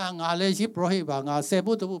ငါလည်းယစ်ပရောဟိတ်ပါငါဆယ်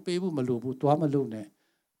ဖို့တဖို့ပေးဖို့မလိုဘူးသွားမလို့နဲ့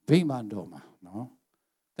ဗိမာန်တော်မှာနော်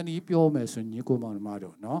တနည်းပြောမယ်ဆိုညီကိုမောင်နှမ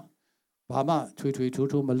တို့နော်ဘာမှထွေထွေထိုး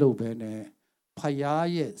ထိုးမလုပ်ဘဲနဲ့ဖယား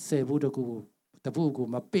ရဲ့ဆယ်ဖို့တခုတပုတ်ကို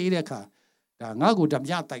မပေးတဲ့အခါဒါငါ့ကိုဓ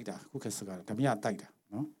မြတိုက်တာခုခေတ်စကားဓမြတိုက်တာ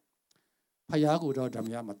နော်ဖယားကိုတော့ဓ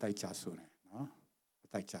မြမတိုက်ချဆိုတယ်နော်မ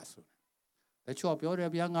တိုက်ချဆိုတယ်တချို့ပြောတ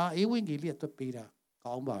ယ်ဗျာငါအေးဝင်းကြီးလေးအတွက်ပေးတာ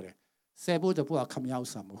ကောင်းပါတယ်ဆယ်ဖို့တပုတ်ကခမရဥ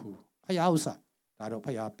စ္စာမဟုတ်ဖယားဥစ္စာဒါတော့ဖ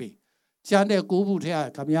ယားပေးကျန်တဲ့ကိုးဖို့ထဲက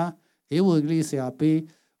ခမရအေးဝင်းကြီးဆရာပေး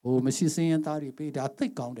ဟိုမရှိစင်းရင်သားတွေပေးဒါသိ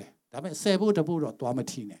ကောင်းတယ်ဒါပေမဲ့ဆယ်ဖို့တပုတ်တော့သွားမ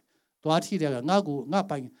ထီနဲ့သွားထီတဲ့ကငါ့ကိုငါ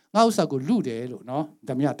ပိုင်ငါဥစ္စာကိုလူတယ်လို့နော်ဓ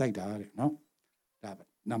မြတိုက်တာတဲ့နော်ဒါ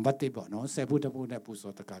နံပါတ်1ပေါ့နော်ဆယ်ဖို့တပုတ်နဲ့ပူ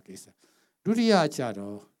ဇော်တကားကိစ္စဒုတိယကျ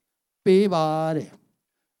တော့ပေးပါတဲ့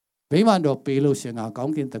ဗိမာန်တော်ပေးလို့ရှင်ကကော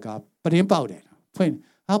င်းကင်တကားပရင်းပေါက်တယ်ဖွင့်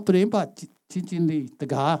ဟာပရင်းပေါက်ချင်းလေးတ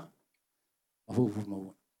ကားမဟုတ်ဘူး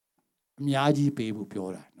အများကြီးပေးဖို့ပြော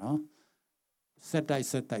တာနော်ဆက်တို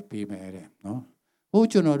က်ပေးမယ်တဲ့နော်ဟို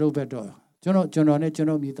ကျွန်တော်တို့ဘက်တော့ကျွန်တော်နဲ့ကျွန်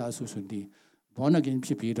တော်မိသားစုဆိုဒီဘောနကင်ဖြ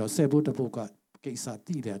စ်ပြီးတော့ဆယ်ဖို့တပုတ်ကကိစ္စတ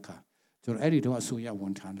ည်တဲ့အခါကျွန်တော်အဲ့ဒီတော့အစိုးရဝ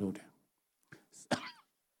န်ထမ်းလုပ်တယ်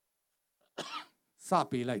စ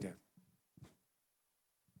ပေးလိုက်တယ်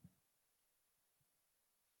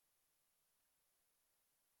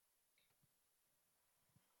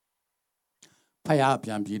ဖယားပြ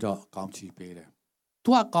န်ပြီးတော့ကောင်းချီးပေးတယ်သူ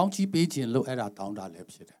ကကောင်းချီးပေးခြင်းလို့အဲ့ဒါတောင်းတာလည်း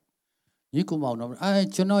ဖြစ်တယ်ညီကောင်မောင်တော့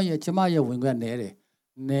ကျွန်တော်ရဲ့ကျမရဲ့ဝင်ခွက်နဲတယ်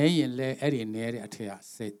နဲရင်လည်းအဲ့ဒီနဲတဲ့အထက်က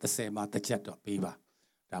30မှာတစ်ချက်တော့ပေးပါ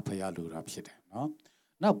ဒါဖယားလိုတာဖြစ်တယ်နော်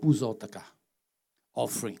နောက်ပူဇော်တကာ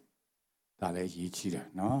offering ဒါလည်းရေးကြည့်တယ်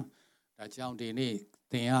နော်ဒါကြောင့်ဒီနေ့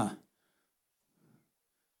သင်က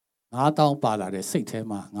9000ပါလာတဲ့စိတ်ထဲ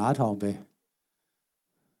မှာ9000ပဲ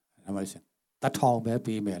ဒါမှရှင်1000ပဲ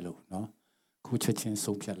ပေးမယ်လို့နော်ခုချက်ချင်း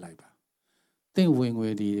ဆုံးဖြတ်လိုက်ပါသင်ဝင်ငွေ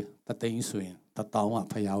ဒီ3သိန်းဆိုရင်1000က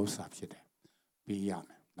ဖယားဥစ္စာဖြစ်တယ်ပေးရမ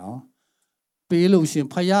ယ်နော်ပေးလို့ရှင်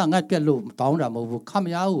ဖယားငတ်ပြက်လို့တောင်းတာမဟုတ်ဘူးခမ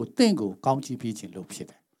ယားကိုသင်ကိုကောင်းချီးပေးခြင်းလို့ဖြစ်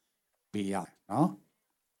တယ်ပေးရမယ်နော်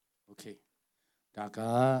โอเคဒါက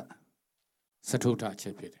စထုထချ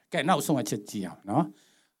က်ဖြစ်တယ်ကဲနောက်ဆုံးအချက်ကြည့်အောင်နော်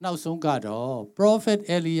နောက်ဆုံးကတော့ prophet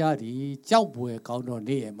Elijah ဒီကြောက်ပွေကောင်းတော့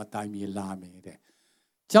နေ့ရဲ့မတိုင်မီလာမယ်တဲ့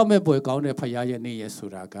ကြောက်မဲ့ပွေကောင်းတဲ့ဖယားရဲ့နေ့ရဲ့ဆို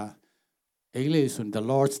တာကအင်္ဂလိပ်ဆို the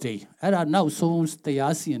Lord's Day အဲ့ဒါနောက်ဆုံးတ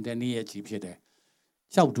ရားစီရင်တဲ့နေ့ရဲ့ကြီးဖြစ်တယ်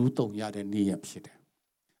ကြောက်ဒူးတုံရတဲ့နေ့ရဲ့ဖြစ်တယ်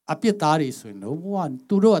အပြစ်သားတွေဆိုရင်တော့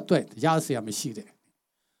သူတို့အတွက်ရเสียမရှိတဲ့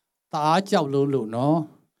ตาကြောက်လို့နော်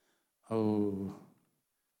ဟို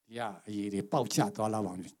ဒီအရေးတွေပေါက်ချသွားလောက်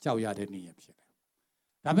အောင်ကြောက်ရတဲ့နေ့ရဖြစ်တယ်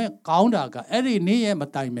ဒါပေမဲ့ကောင်းတာကအဲ့ဒီနေ့ရဲ့မ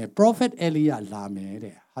တိုင်မဲ့ prophet Elijah လာမယ်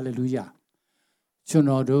တဲ့ hallelujah ကျွန်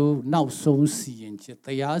တော်တို့နောက်ဆုံးစီရင်ချက်တ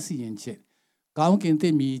ရားစီရင်ချက်ကောင်းကင်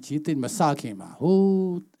တဲ့မြည်ကြီးတဲ့မစခင်မှာဟို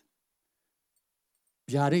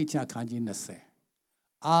ဗျာဒိတ်ချခန်းကြီး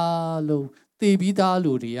20အားလုံးတေပြီးသား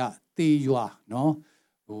လူတွေကတေရွာနော်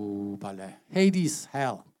ဟိုဗာလဲ Hades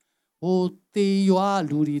hell ဟိုတေရွာ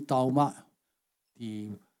လူတွေတောင်မှဒီ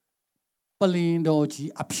ပလင်တော်ကြီး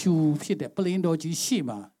အဖြူဖြစ်တဲ့ပလင်တော်ကြီးရှေ့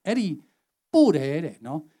မှာအဲ့ဒီပို့တယ်တဲ့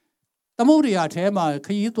နော်သမုဒ္ဒရာထဲမှာခ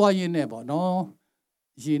ရီးသွားရင်းနဲ့ပေါ့နော်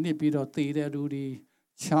ရေနစ်ပြီးတော့တေတဲ့လူတွေ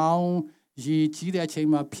ချောင်းရေကြီးတဲ့အချိန်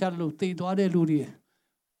မှာဖြတ်လို့တေသွားတဲ့လူတွေ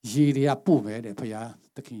ရေတွေကပို့ပဲတဲ့ဖခင်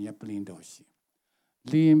သခင်ရဲ့ပလင်တော်ရှိ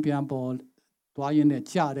လင်းပြန်ပေါ်သွားရင်းနဲ့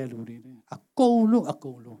ကြားတဲ့လူတွေအကုန်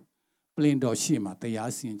လုံးပလင်တော်ရှိမှာတ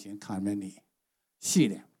ရားစီရင်ခြင်းခံမဲ့နေရှိ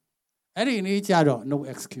တယ်အဲ့ဒီနေ့ကျတော့ no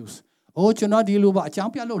excuse ကျွန်တော်ဒီလိုပါအကြော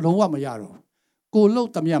င်းပြလို့လုံးဝမရတော့ကိုလို့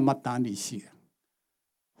တမျက်မှတ်တမ်းနေရှိတယ်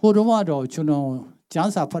ဟိုတော့ကျွန်တော်ကျ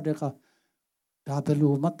မ်းစာဖတ်တဲ့အခါဒါဘယ်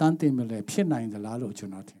လိုမှတ်တမ်းတင်မလဲဖြစ်နိုင်သလားလို့ကျွ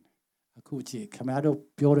န်တော်ထင်တယ်အခုကြည့်ခင်ဗျားတို့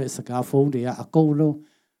ပြောတဲ့စကားဖုန်းတွေကအကုန်လုံး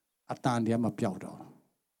အတန်တည်းမပြောက်တော့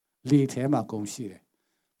လေထဲမှာကုန်ရှိတယ်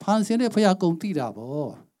ဖန်ဆင်းတဲ့ဖခင်ကုန်တိတာ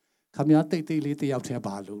ပေါ့ခင်ဗျားတိတ်လေးတယောက်တည်း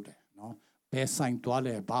ပါလို့တယ်နော်ဘယ်ဆိုင်သွား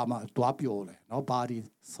လဲဘာမှသွားပြောလဲနော်ဘာဒီ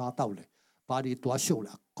စားတော့လဲဘာဒီသွားရှုပ်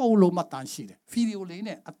လာကုန်လုံးမတန်ရှိတယ်ဗီဒီယိုလေး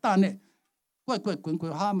နဲ့အတန်နဲ့ကွက်ကွင်း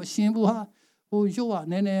ဟာမရှင်းဘူးဟာဟိုရုပ်က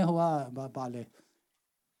နည်းနည်းဟိုကဘာလဲ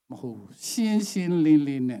မဟုတ်ရှင်းလင်း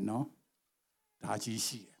နဲ့နော်ဒါကြီး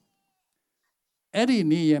ရှိတယ် Eddie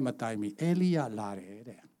ni matami Elia lare.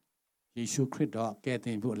 Yeshu Christo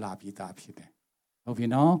getting bu lapi tapide.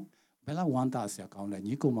 Ovino, Bella wanta sia kaun le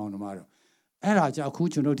nico monomaro. Era ja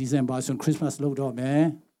kuchuno December sun Christmas load up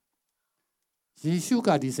me. Yeshu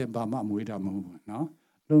ka December ma muida mu, no?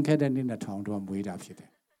 Long cat in the town to a muida pide.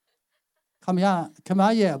 Come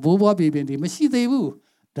ya, Bobo baby, the machine they woo.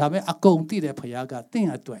 Dame a gong did a payaga thing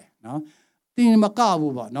at way, no? Thing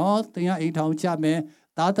macabu, no? Thing 8 town chame,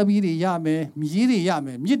 data midi yame, midi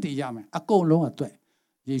yame, midi yame, a go long at way.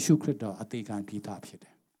 Yeshu Christo a take and Peter pide.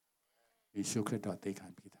 Yeshu Christo take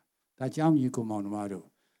and Peter. That young you come on Maro.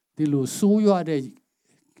 The lu so you are the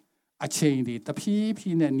a chain, the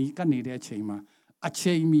peepin and Nika need a chain, a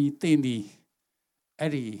chain me thinny.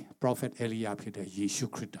 Eddie, Prophet Elia Peter, Yeshu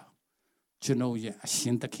Christo. Juno ye a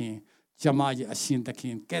shin the king, Jamaya a shin the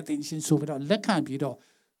king, getting shin so without let can't be dog.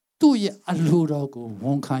 Do ye a ludo go,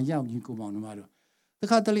 won't can young you come on Maro. The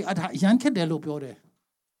Catholic at young cat de lopore.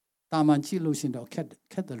 Tamanchi losing the cat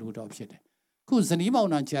the loot of shit. Coos an emo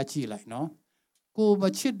on Jachi like no. Go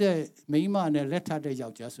but chit the Mayma and a letter de Yao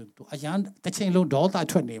Jasu to a young the chain load all that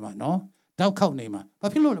 20 name, no? Thou cow name.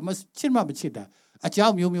 But pillow must chin up a chita. A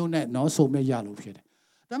jow mu net, no, so may yellow shit.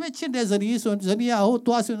 The mention there's an east on Zania, oh,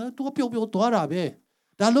 twas to a pupil to Arabe.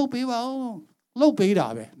 The low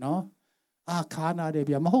beta, no? Ah, Kana de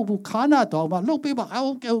Biamaho, Kana dog, but low paper,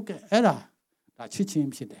 I'll go get era. That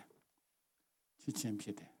chitchim shit. Chitchim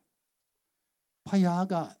shit.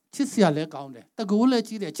 Payaga, Chisia leg on there. The Gula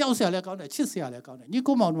Chile, Chelsea leg on there, Chisia leg on there. You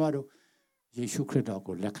come on, Wado. Yeshu Credo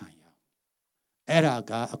go Lekanya.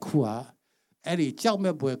 Eraga, Aqua, Eddie,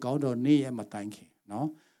 Chalme boy, gone on near Matanki,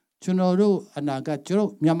 no? Juno, Anaga,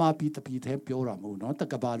 Joe, Yama beat the Pete, Piora Moon, not the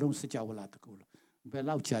Gabalum, Sijawala, the Gula.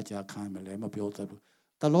 Below Chacha, Kamel, Piota.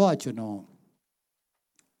 The law, you know.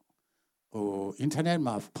 Oh, internet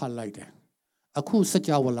map, Palite. A cool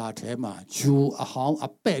Sajawala tema, Jew, a home, a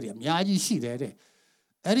bedium, Yaji see there.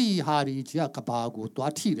 Eddie Hardy, Jackabago,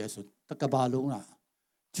 Duatides, the Gabaluna,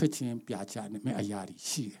 Churching Piacha, and Mayari,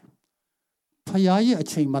 she. Payaya, a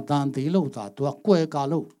chain Madan de Lota, to a queer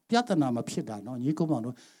galo, Piatanama Pida, no,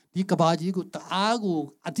 Nicomono, the Cabaji, the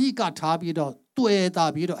Agu, Atika Tabido, Tue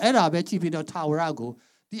Tabido, Erabe Chibido, Tawarago,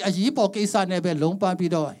 the Ajipo Kesa never Lompa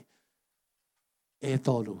Bido.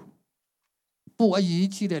 Etolu. Boy,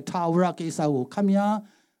 each the Tawara Kesa, come here,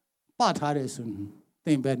 but Harrison,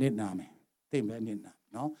 Tim Bennett Name, Tim Bennett,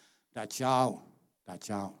 no, that chow.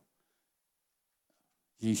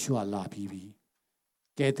 Yeshua la PV.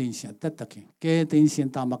 Getting shin that the king, getting shin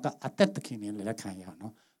tamaka at that king in the Kanya,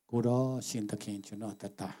 no? Good shin the king, you know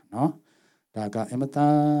that, no? Daga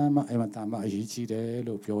ematama, each day,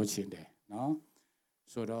 look your chin there, no?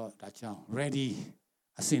 So that chow ready,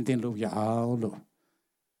 a sinting look ya out.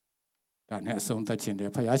 That has some touching there.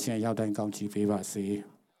 Payasian Yao County favor say.